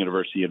with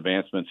University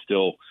Advancement,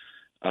 still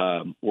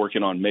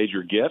working on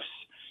major gifts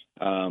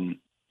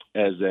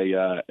as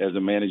a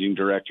managing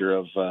director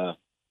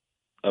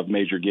of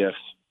major gifts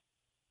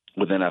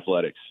within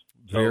athletics.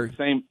 So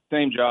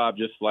same job,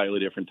 just slightly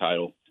different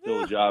title.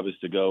 Still, the job is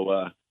to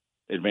go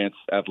advance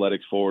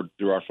athletics forward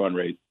through our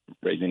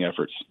fundraising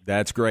efforts.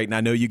 That's great. And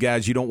I know you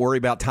guys, you don't worry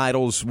about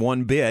titles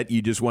one bit.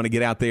 You just want to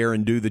get out there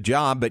and do the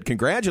job. But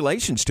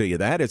congratulations to you.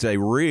 That is a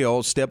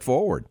real step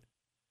forward.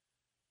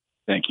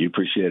 Thank you.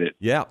 Appreciate it.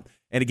 Yeah.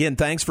 And again,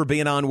 thanks for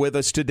being on with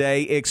us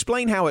today.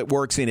 Explain how it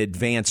works in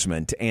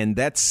advancement. And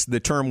that's the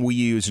term we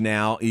use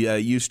now.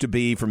 Used to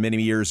be for many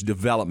years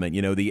development,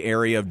 the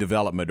area of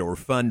development or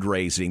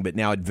fundraising. But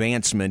now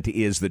advancement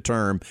is the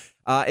term.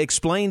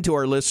 Explain to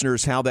our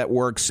listeners how that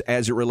works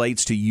as it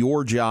relates to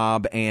your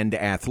job and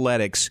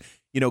athletics,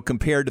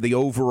 compared to the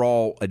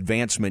overall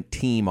advancement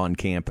team on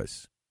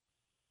campus.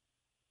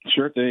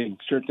 Sure thing.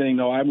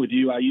 No, I'm with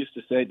you. I used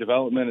to say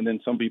development, and then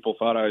some people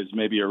thought I was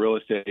maybe a real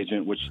estate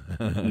agent, which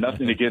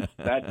nothing against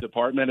that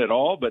department at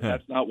all, but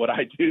that's not what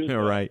I do. So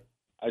right.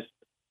 I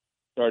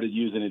started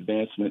using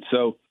advancement.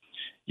 So,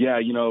 yeah,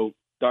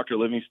 Dr.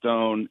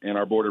 Livingstone and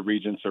our Board of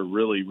Regents are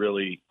really,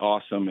 really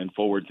awesome and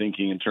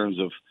forward-thinking in terms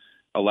of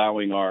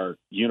allowing our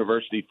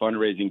university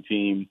fundraising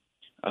team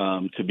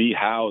to be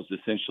housed,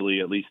 essentially,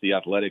 at least the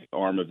athletic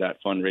arm of that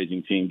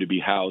fundraising team, to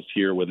be housed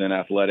here within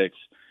athletics,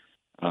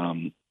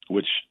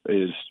 which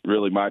is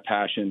really my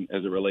passion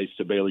as it relates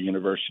to Baylor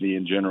University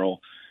in general.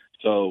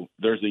 So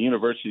there's a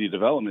university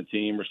development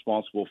team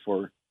responsible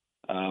for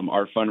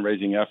our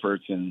fundraising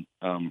efforts and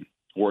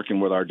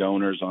working with our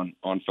donors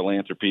on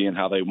philanthropy and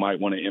how they might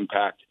want to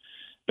impact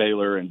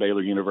Baylor and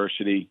Baylor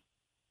University.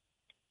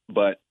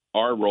 But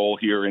our role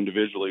here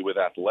individually with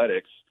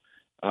athletics,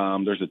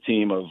 there's a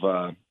team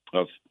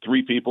of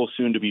 3 people,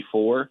 soon to be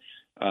 4,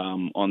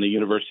 on the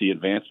university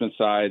advancement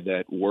side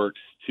that works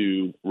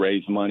to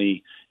raise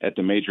money at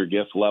the major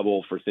gift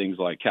level for things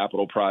like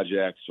capital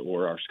projects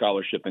or our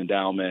scholarship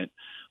endowment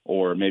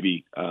or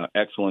maybe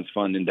excellence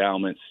fund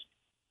endowments.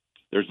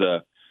 There's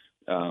a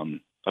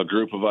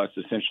group of us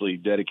essentially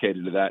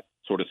dedicated to that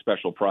sort of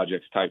special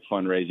projects type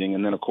fundraising.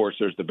 And then, of course,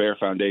 there's the Bear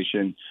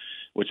Foundation,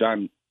 which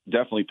I'm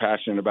definitely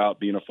passionate about,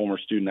 being a former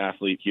student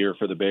athlete here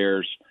for the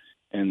Bears,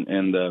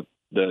 and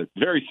the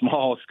very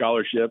small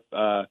scholarship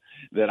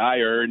that I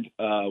earned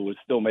was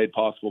still made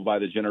possible by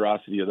the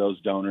generosity of those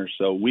donors.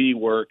 So we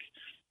work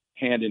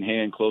hand in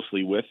hand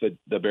closely with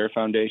the Bear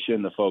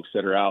Foundation, the folks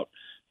that are out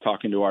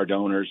talking to our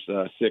donors,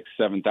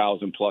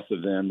 7,000 plus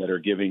of them that are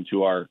giving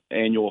to our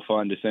annual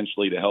fund,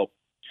 essentially to help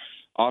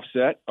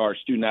offset our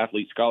student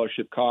athlete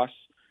scholarship costs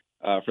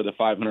for the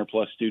 500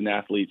 plus student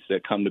athletes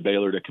that come to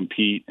Baylor to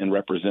compete and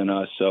represent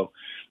us. So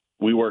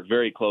we work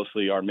very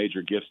closely, our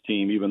major gifts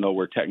team, even though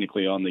we're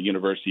technically on the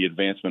University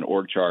Advancement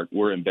org chart.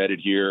 We're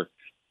embedded here,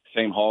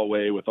 same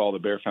hallway with all the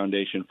Bear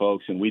Foundation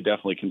folks, and we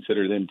definitely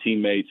consider them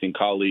teammates and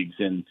colleagues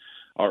in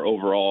our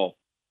overall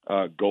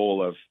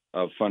goal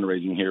of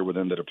fundraising here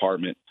within the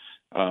department,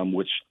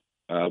 which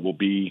will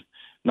be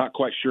not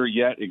quite sure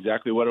yet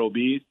exactly what it will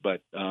be,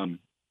 but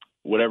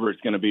whatever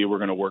it's going to be, we're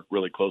going to work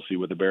really closely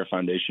with the Bear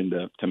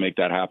Foundation to make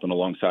that happen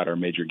alongside our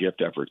major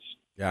gift efforts.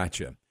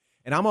 Gotcha.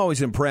 And I'm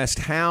always impressed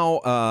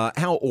how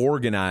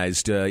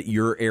organized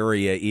your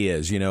area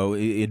is.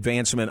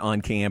 Advancement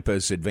on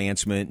campus,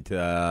 advancement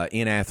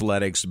in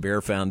athletics,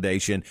 Bear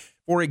Foundation.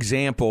 For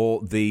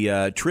example,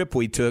 the trip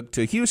we took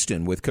to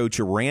Houston with Coach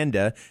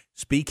Aranda,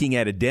 speaking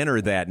at a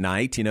dinner that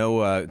night.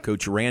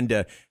 Coach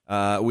Aranda,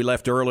 we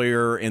left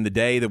earlier in the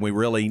day than we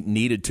really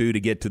needed to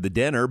get to the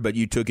dinner, but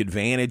you took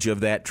advantage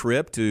of that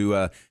trip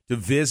to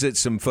visit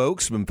some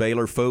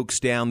Baylor folks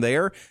down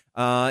there.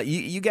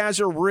 You guys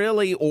are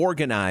really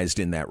organized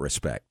in that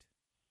respect.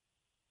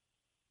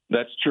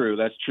 That's true.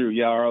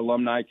 Yeah, our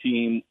alumni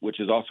team, which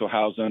is also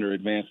housed under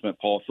Advancement,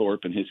 Paul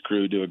Thorpe and his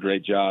crew do a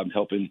great job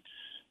helping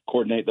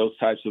coordinate those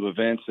types of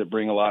events that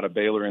bring a lot of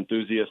Baylor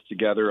enthusiasts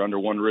together under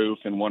one roof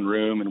in one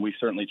room. And we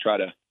certainly try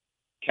to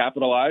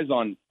capitalize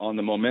on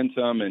the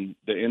momentum and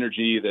the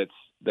energy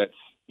that's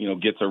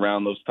gets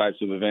around those types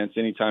of events.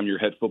 Anytime your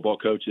head football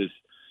coach is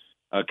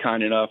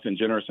kind enough and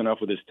generous enough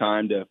with his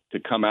time to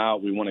come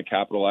out, we want to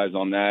capitalize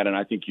on that. And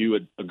I think you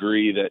would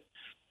agree that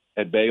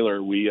at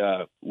Baylor, we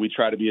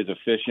try to be as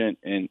efficient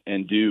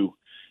and do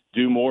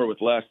more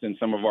with less than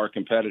some of our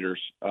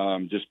competitors,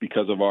 just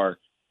because of our,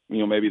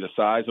 maybe the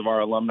size of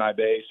our alumni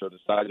base or the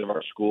size of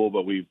our school.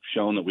 But we've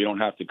shown that we don't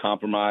have to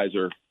compromise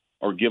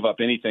or give up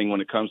anything when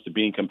it comes to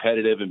being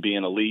competitive and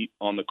being elite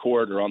on the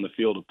court or on the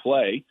field of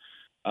play.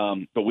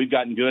 But we've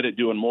gotten good at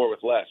doing more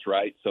with less,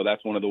 right? So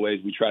that's one of the ways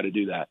we try to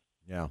do that.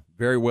 Yeah,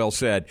 very well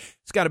said.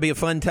 It's got to be a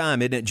fun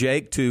time, isn't it,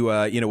 Jake,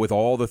 to, with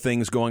all the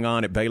things going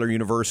on at Baylor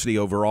University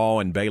overall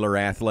and Baylor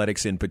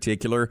athletics in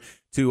particular,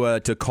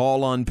 to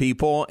call on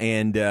people.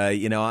 And,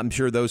 I'm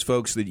sure those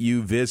folks that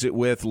you visit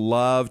with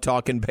love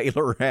talking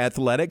Baylor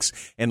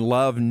athletics and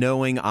love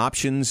knowing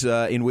options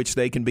in which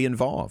they can be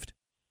involved.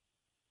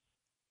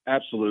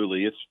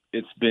 Absolutely.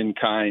 It's been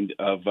kind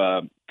of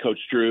Coach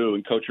Drew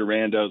and Coach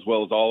Aranda, as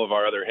well as all of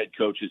our other head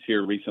coaches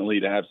here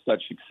recently, to have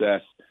such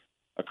success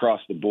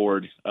across the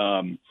board,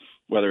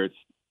 whether it's,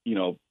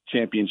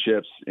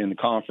 championships in the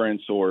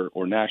conference or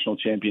national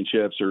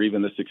championships, or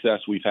even the success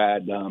we've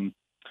had.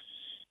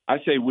 I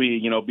say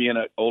we, being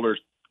an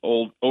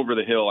old over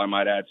the hill, I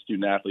might add,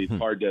 student athlete, it's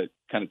hard to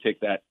kind of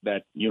take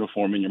that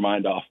uniform in your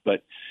mind off.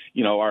 But,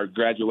 our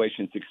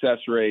graduation success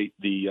rate,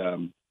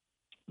 the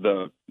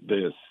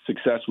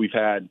success we've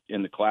had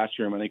in the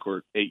classroom, I think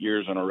we're 8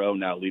 years in a row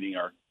now leading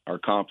our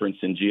conference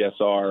in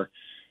GSR.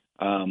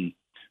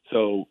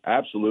 So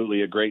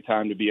absolutely a great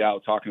time to be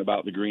out talking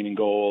about the green and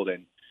gold,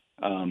 and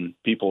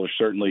people are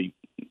certainly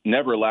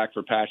never lack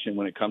for passion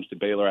when it comes to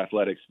Baylor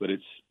athletics, but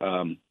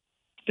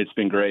it's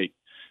been great.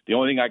 The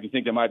only thing I can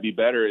think that might be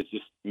better is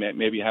just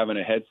maybe having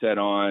a headset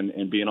on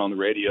and being on the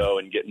radio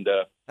and getting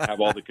to have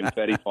all the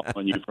confetti fall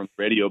on you from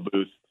the radio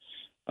booth.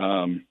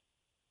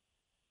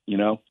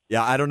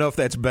 Yeah, I don't know if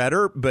that's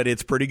better, but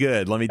it's pretty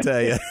good, let me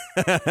tell you.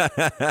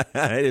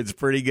 It's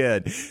pretty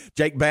good.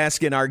 Jake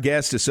Baskin, our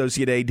guest,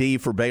 Associate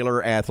AD for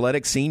Baylor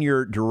Athletics,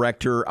 Senior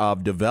Director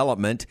of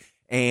Development,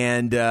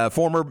 and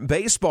former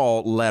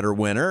baseball letter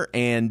winner.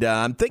 And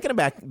I'm thinking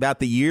about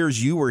the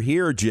years you were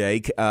here,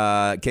 Jake.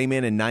 Came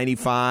in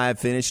 95,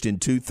 finished in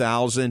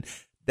 2000.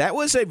 That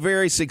was a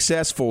very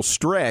successful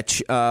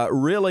stretch,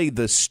 really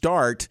the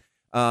start.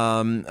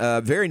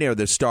 Very near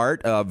the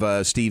start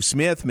of Steve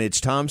Smith, Mitch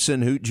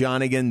Thompson, Hoot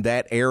Johnigan,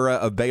 that era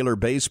of Baylor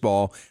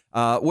baseball.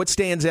 What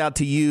stands out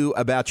to you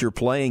about your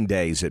playing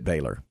days at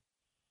Baylor?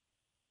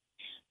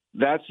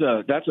 That's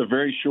a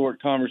very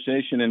short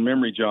conversation in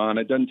memory, John.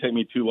 It doesn't take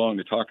me too long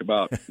to talk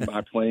about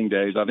my playing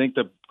days. I think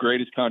the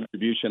greatest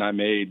contribution I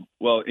made,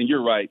 well, and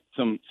you're right,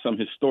 some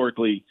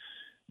historically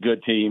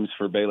good teams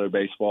for Baylor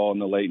baseball in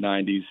the late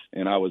 90s,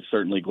 and I was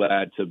certainly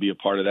glad to be a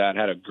part of that.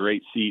 Had a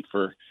great seat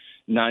for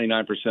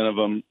 99% of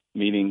them,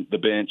 meaning the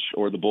bench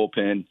or the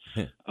bullpen.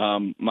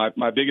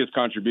 My biggest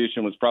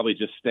contribution was probably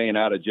just staying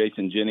out of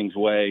Jason Jennings'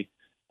 way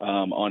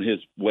on his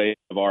way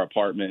of our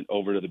apartment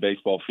over to the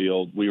baseball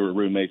field. We were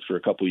roommates for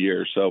a couple of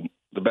years. So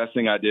the best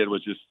thing I did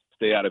was just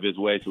stay out of his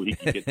way so he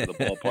could get to the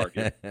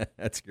ballpark.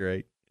 That's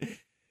great.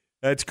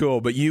 That's cool.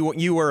 But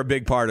you were a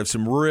big part of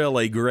some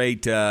really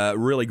great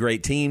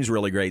teams,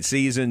 really great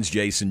seasons.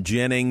 Jason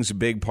Jennings, a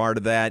big part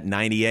of that.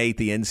 98,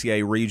 the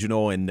NCAA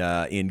regional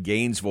in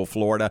Gainesville,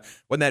 Florida.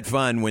 Wasn't that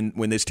fun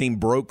when this team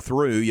broke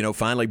through,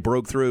 finally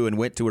broke through and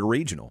went to a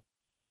regional?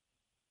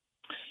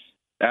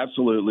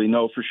 Absolutely.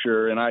 No, for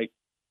sure. And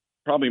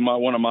probably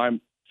one of my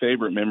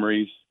favorite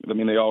memories, I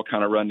mean, they all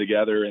kind of run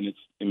together, and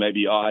it may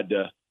be odd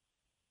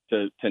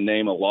to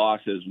name a loss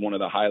as one of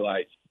the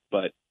highlights,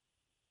 but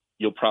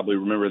you'll probably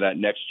remember that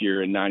next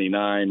year in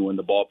 99 when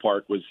the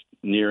ballpark was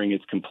nearing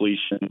its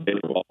completion, Baylor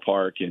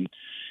Ballpark, and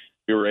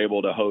we were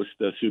able to host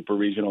the Super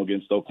Regional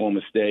against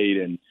Oklahoma State,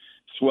 and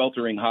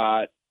sweltering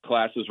hot,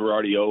 classes were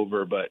already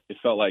over, but it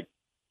felt like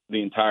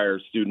the entire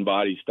student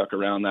body stuck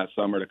around that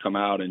summer to come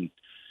out and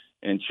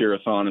cheer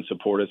us on and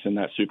support us in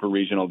that Super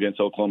Regional against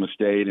Oklahoma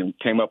State, and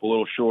came up a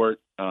little short,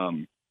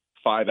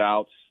 5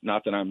 outs,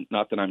 not that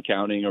I'm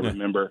counting or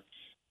remember.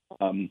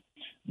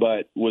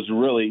 But was a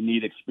really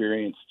neat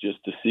experience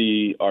just to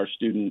see our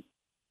student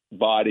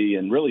body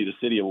and really the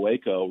city of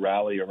Waco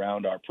rally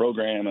around our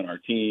program and our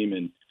team.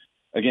 And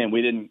again,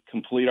 we didn't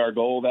complete our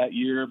goal that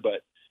year,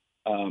 but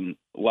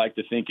like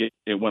to think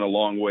it went a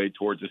long way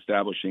towards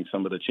establishing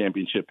some of the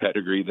championship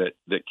pedigree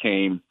that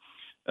came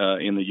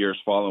in the years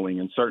following,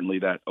 and certainly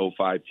that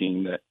 05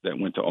 team that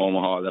went to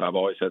Omaha that I've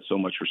always had so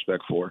much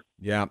respect for.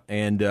 Yeah,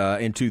 and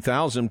in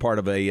 2000, part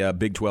of a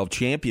Big 12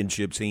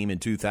 championship team in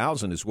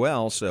 2000 as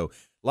well, so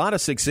a lot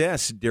of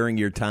success during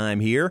your time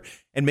here.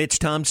 And Mitch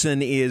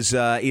Thompson is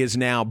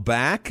now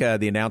back.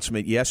 The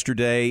announcement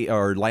yesterday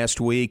or last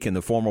week in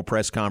the formal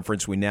press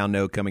conference we now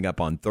know coming up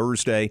on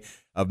Thursday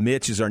of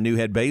Mitch as our new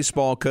head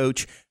baseball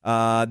coach.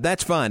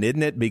 That's fun,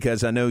 isn't it?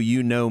 Because I know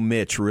you know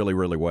Mitch really,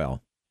 really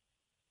well.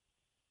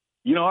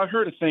 I've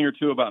heard a thing or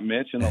two about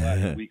Mitch in the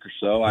last week or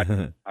so.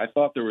 I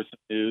thought there was some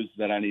news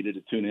that I needed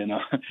to tune in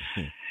on.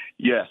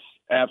 Yes,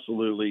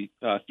 absolutely.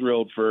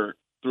 Thrilled for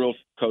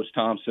Coach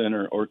Thompson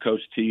or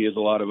Coach T, as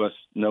a lot of us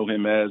know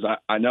him as.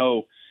 I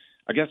know,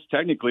 I guess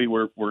technically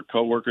we're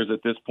coworkers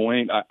at this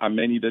point. I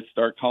may need to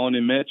start calling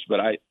him Mitch, but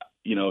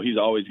he's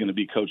always going to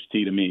be Coach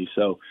T to me.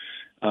 So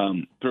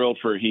thrilled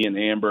for he and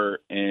Amber,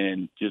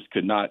 and just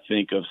could not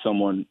think of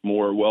someone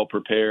more well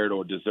prepared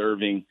or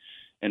deserving,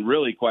 and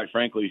really, quite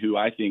frankly, who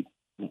I think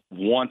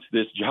wants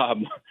this job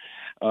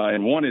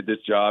and wanted this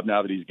job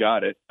now that he's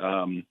got it.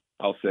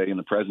 I'll say in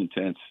the present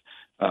tense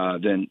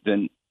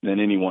than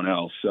anyone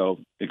else. So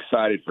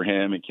excited for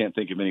him, and can't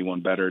think of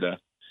anyone better to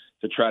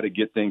try to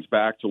get things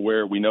back to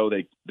where we know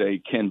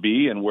they can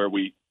be and where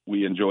we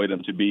enjoyed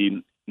them to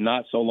be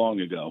not so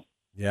long ago.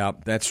 Yeah,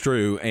 that's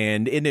true.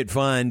 And isn't it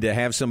fun to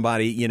have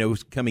somebody,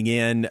 coming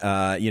in,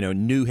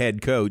 new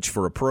head coach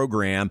for a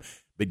program,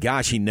 But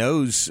gosh, he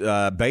knows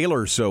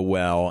Baylor so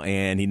well,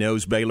 and he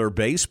knows Baylor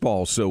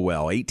baseball so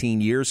well. 18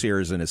 years here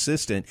as an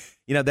assistant.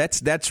 You know,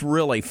 that's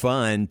really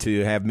fun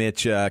to have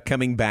Mitch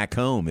coming back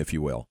home, if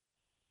you will.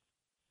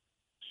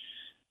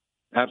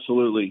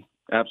 Absolutely.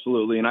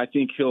 And I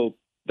think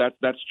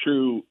that's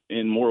true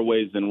in more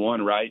ways than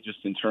one, right? Just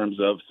in terms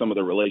of some of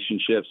the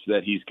relationships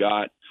that he's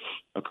got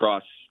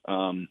across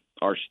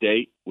our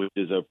state, which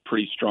is a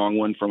pretty strong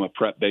one from a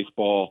prep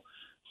baseball,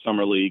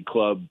 summer league,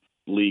 club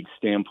league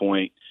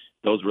standpoint.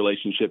 Those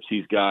relationships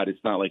he's got,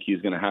 it's not like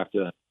he's going to have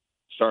to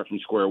start from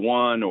square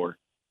one or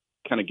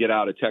kind of get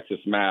out a Texas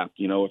map.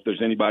 You know, if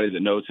there's anybody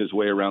that knows his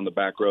way around the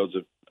back roads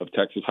of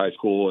Texas high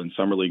school and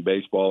summer league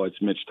baseball, it's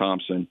Mitch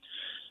Thompson.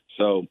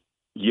 So,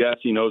 yes,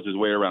 he knows his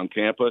way around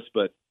campus,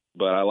 but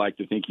I like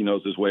to think he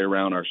knows his way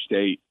around our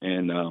state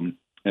and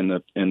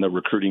the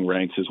recruiting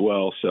ranks as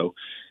well. So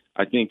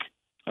I think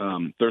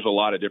there's a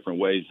lot of different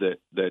ways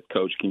that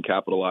Coach can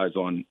capitalize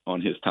on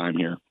his time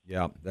here.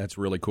 Yeah, that's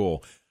really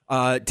cool.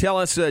 Tell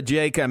us,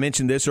 Jake, I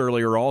mentioned this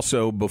earlier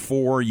also,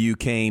 before you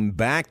came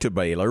back to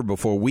Baylor,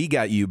 before we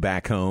got you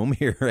back home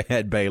here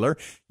at Baylor,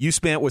 you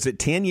spent, was it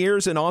 10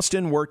 years in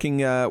Austin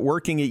working at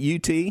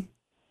UT?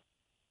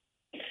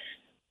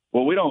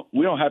 Well, we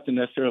don't have to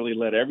necessarily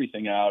let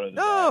everything out of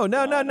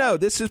the No.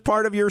 This is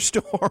part of your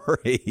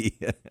story.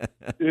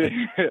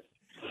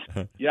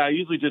 Yeah, I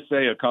usually just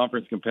say a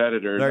conference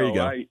competitor. There you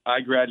go. I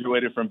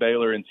graduated from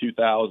Baylor in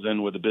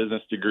 2000 with a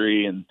business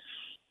degree, and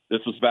this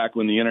was back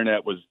when the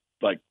internet was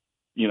like,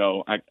 you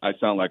know, I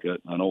sound like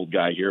an old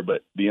guy here,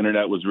 but the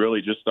internet was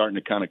really just starting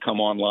to kind of come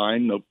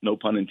online, no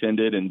pun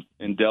intended,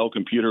 and Dell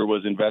Computer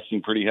was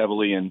investing pretty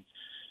heavily in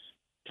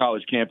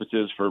college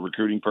campuses for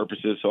recruiting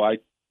purposes. So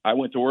I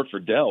went to work for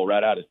Dell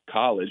right out of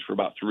college for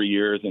about 3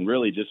 years, and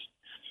really just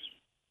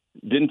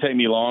didn't take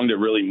me long to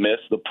really miss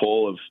the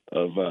pull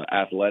of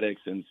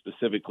athletics, and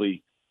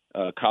specifically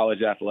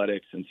college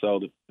athletics. And so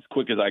as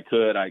quick as I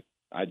could, I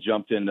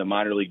jumped into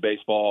minor league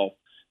baseball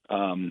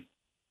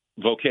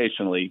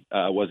vocationally.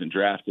 I wasn't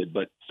drafted,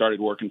 but started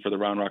working for the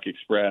Round Rock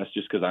Express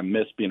just because I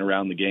missed being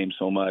around the game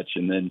so much.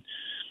 And then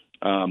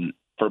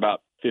for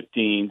about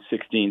 15,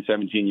 16,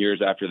 17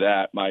 years after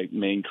that, my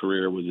main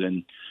career was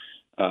in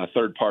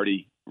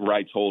third-party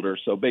rights holder,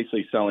 so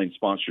basically selling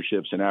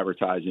sponsorships and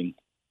advertising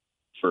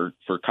for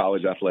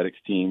college athletics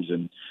teams,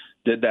 and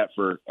did that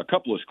for a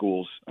couple of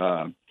schools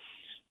through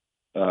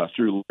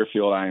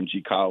Learfield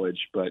IMG College,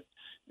 but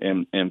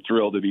am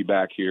thrilled to be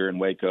back here in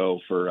Waco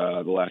for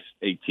the last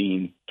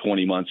 18,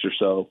 20 months or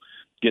so,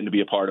 getting to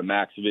be a part of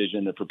Mac's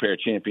vision to prepare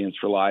champions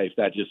for life.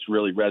 That just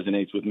really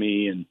resonates with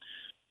me, and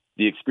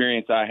the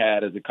experience I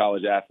had as a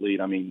college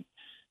athlete. I mean,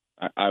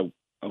 I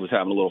was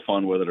having a little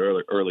fun with it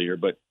earlier,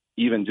 but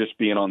even just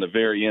being on the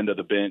very end of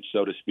the bench,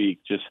 so to speak,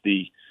 just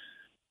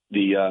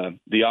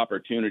the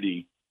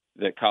opportunity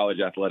that college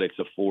athletics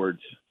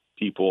affords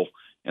people.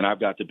 And I've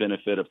got the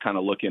benefit of kind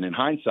of looking in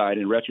hindsight,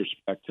 in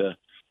retrospect, to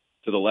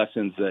the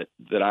lessons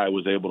that I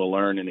was able to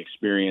learn and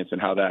experience,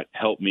 and how that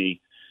helped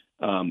me,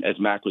 as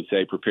Mac would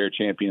say, prepare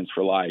champions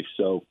for life.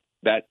 So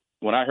that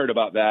when I heard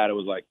about that, it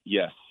was like,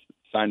 yes,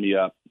 sign me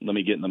up. Let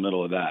me get in the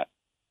middle of that.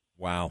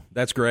 Wow,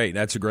 that's great.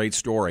 That's a great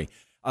story.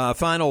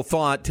 Final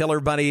thought, tell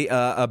everybody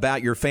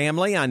about your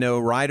family. I know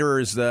Ryder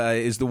is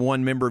the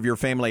one member of your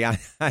family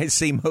I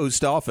see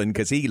most often,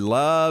 because he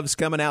loves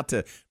coming out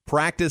to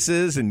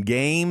practices and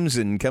games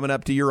and coming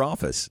up to your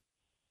office.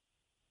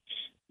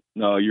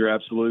 No, you're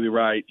absolutely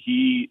right.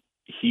 He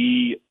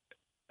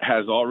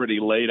has already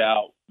laid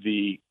out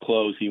the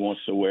clothes he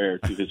wants to wear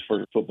to his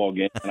first football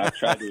game, and I've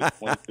tried to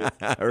explain to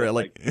him.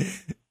 Really?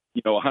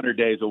 100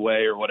 days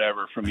away or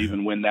whatever from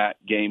even when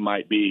that game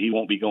might be. He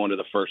won't be going to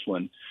the first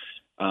one.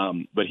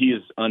 But he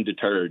is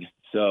undeterred.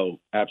 So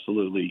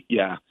absolutely.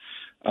 Yeah.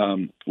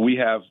 We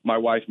have my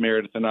wife,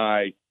 Meredith, and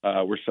I,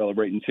 we're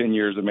celebrating 10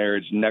 years of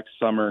marriage next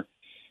summer.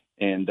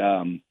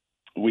 And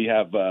we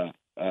have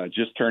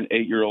just turned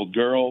 8-year-old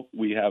girl.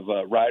 We have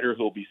Ryder,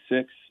 who'll be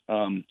 6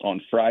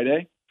 on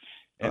Friday.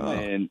 And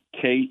then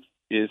Kate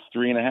is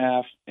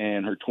 3.5,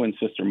 and her twin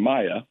sister,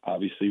 Maya,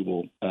 obviously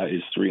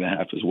is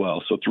 3.5 as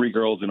well. So 3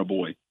 girls and a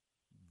boy.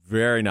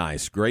 Very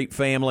nice. Great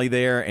family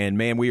there. And,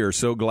 man, we are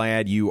so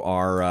glad you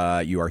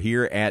are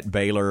here at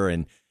Baylor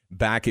and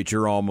back at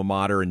your alma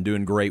mater and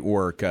doing great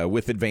work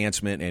with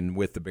advancement and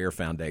with the Bear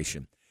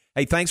Foundation.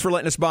 Hey, thanks for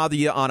letting us bother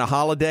you on a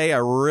holiday. I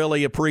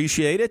really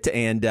appreciate it.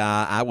 And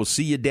I will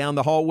see you down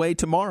the hallway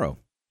tomorrow.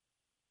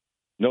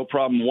 No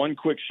problem. One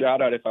quick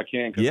shout-out, if I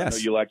can, because yes. I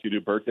know you like to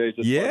do birthdays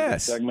as part of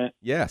this segment.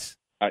 Yes.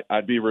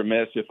 I'd be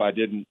remiss if I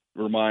didn't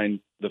remind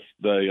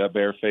the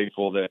Bear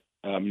faithful that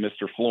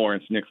Mr.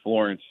 Florence, Nick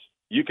Florence,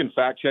 you can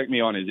fact-check me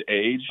on his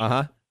age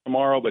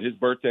tomorrow, but his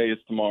birthday is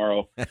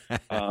tomorrow.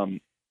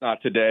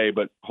 Not today,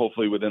 but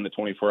hopefully within the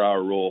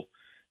 24-hour rule.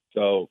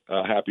 So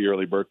happy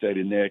early birthday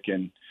to Nick.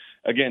 And,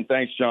 again,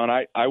 thanks, John.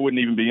 I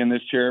wouldn't even be in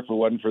this chair if it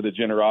wasn't for the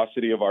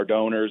generosity of our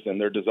donors and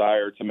their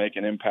desire to make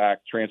an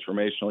impact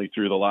transformationally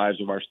through the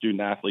lives of our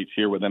student-athletes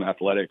here within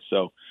athletics.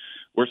 So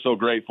we're so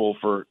grateful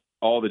for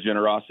all the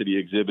generosity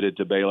exhibited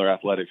to Baylor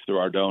Athletics through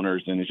our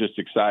donors, and is just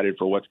excited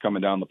for what's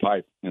coming down the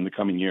pipe in the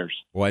coming years.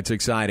 Well, it's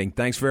exciting.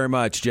 Thanks very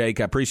much, Jake.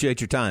 I appreciate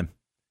your time.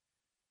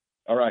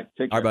 All right.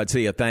 Take care. All right, bud.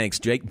 See you. Thanks.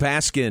 Jake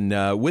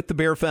Baskin with the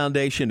Bear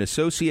Foundation,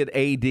 Associate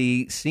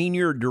AD,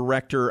 Senior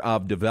Director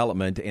of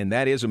Development, and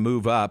that is a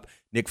move up.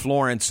 Nick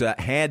Florence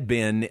had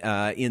been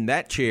in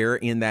that chair,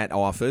 in that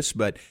office,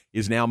 but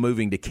is now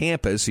moving to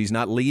campus. He's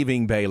not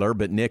leaving Baylor,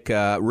 but Nick,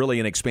 really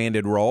an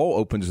expanded role,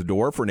 opens the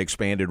door for an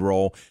expanded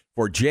role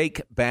for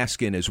Jake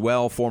Baskin as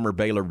well, former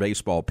Baylor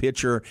baseball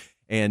pitcher.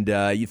 And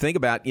you think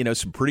about,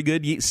 some pretty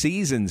good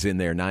seasons in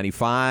there,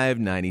 95,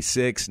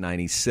 96,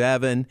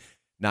 97.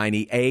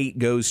 98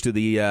 goes to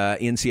the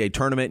NCAA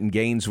tournament in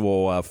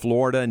Gainesville,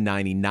 Florida.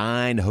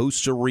 99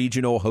 hosts a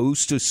regional,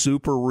 hosts a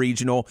super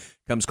regional,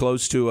 comes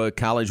close to a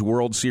College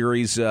World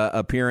Series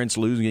appearance,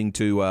 losing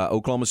to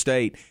Oklahoma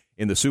State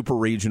in the super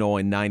regional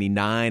in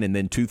 99, and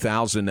then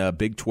 2000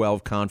 Big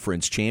 12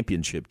 Conference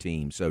championship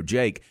team. So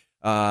Jake,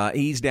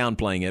 he's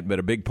downplaying it, but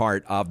a big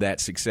part of that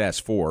success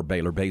for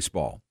Baylor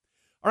baseball.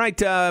 All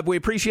right, we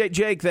appreciate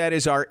Jake. That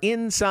is our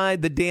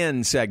Inside the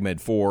Den segment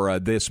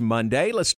for this Monday. Let's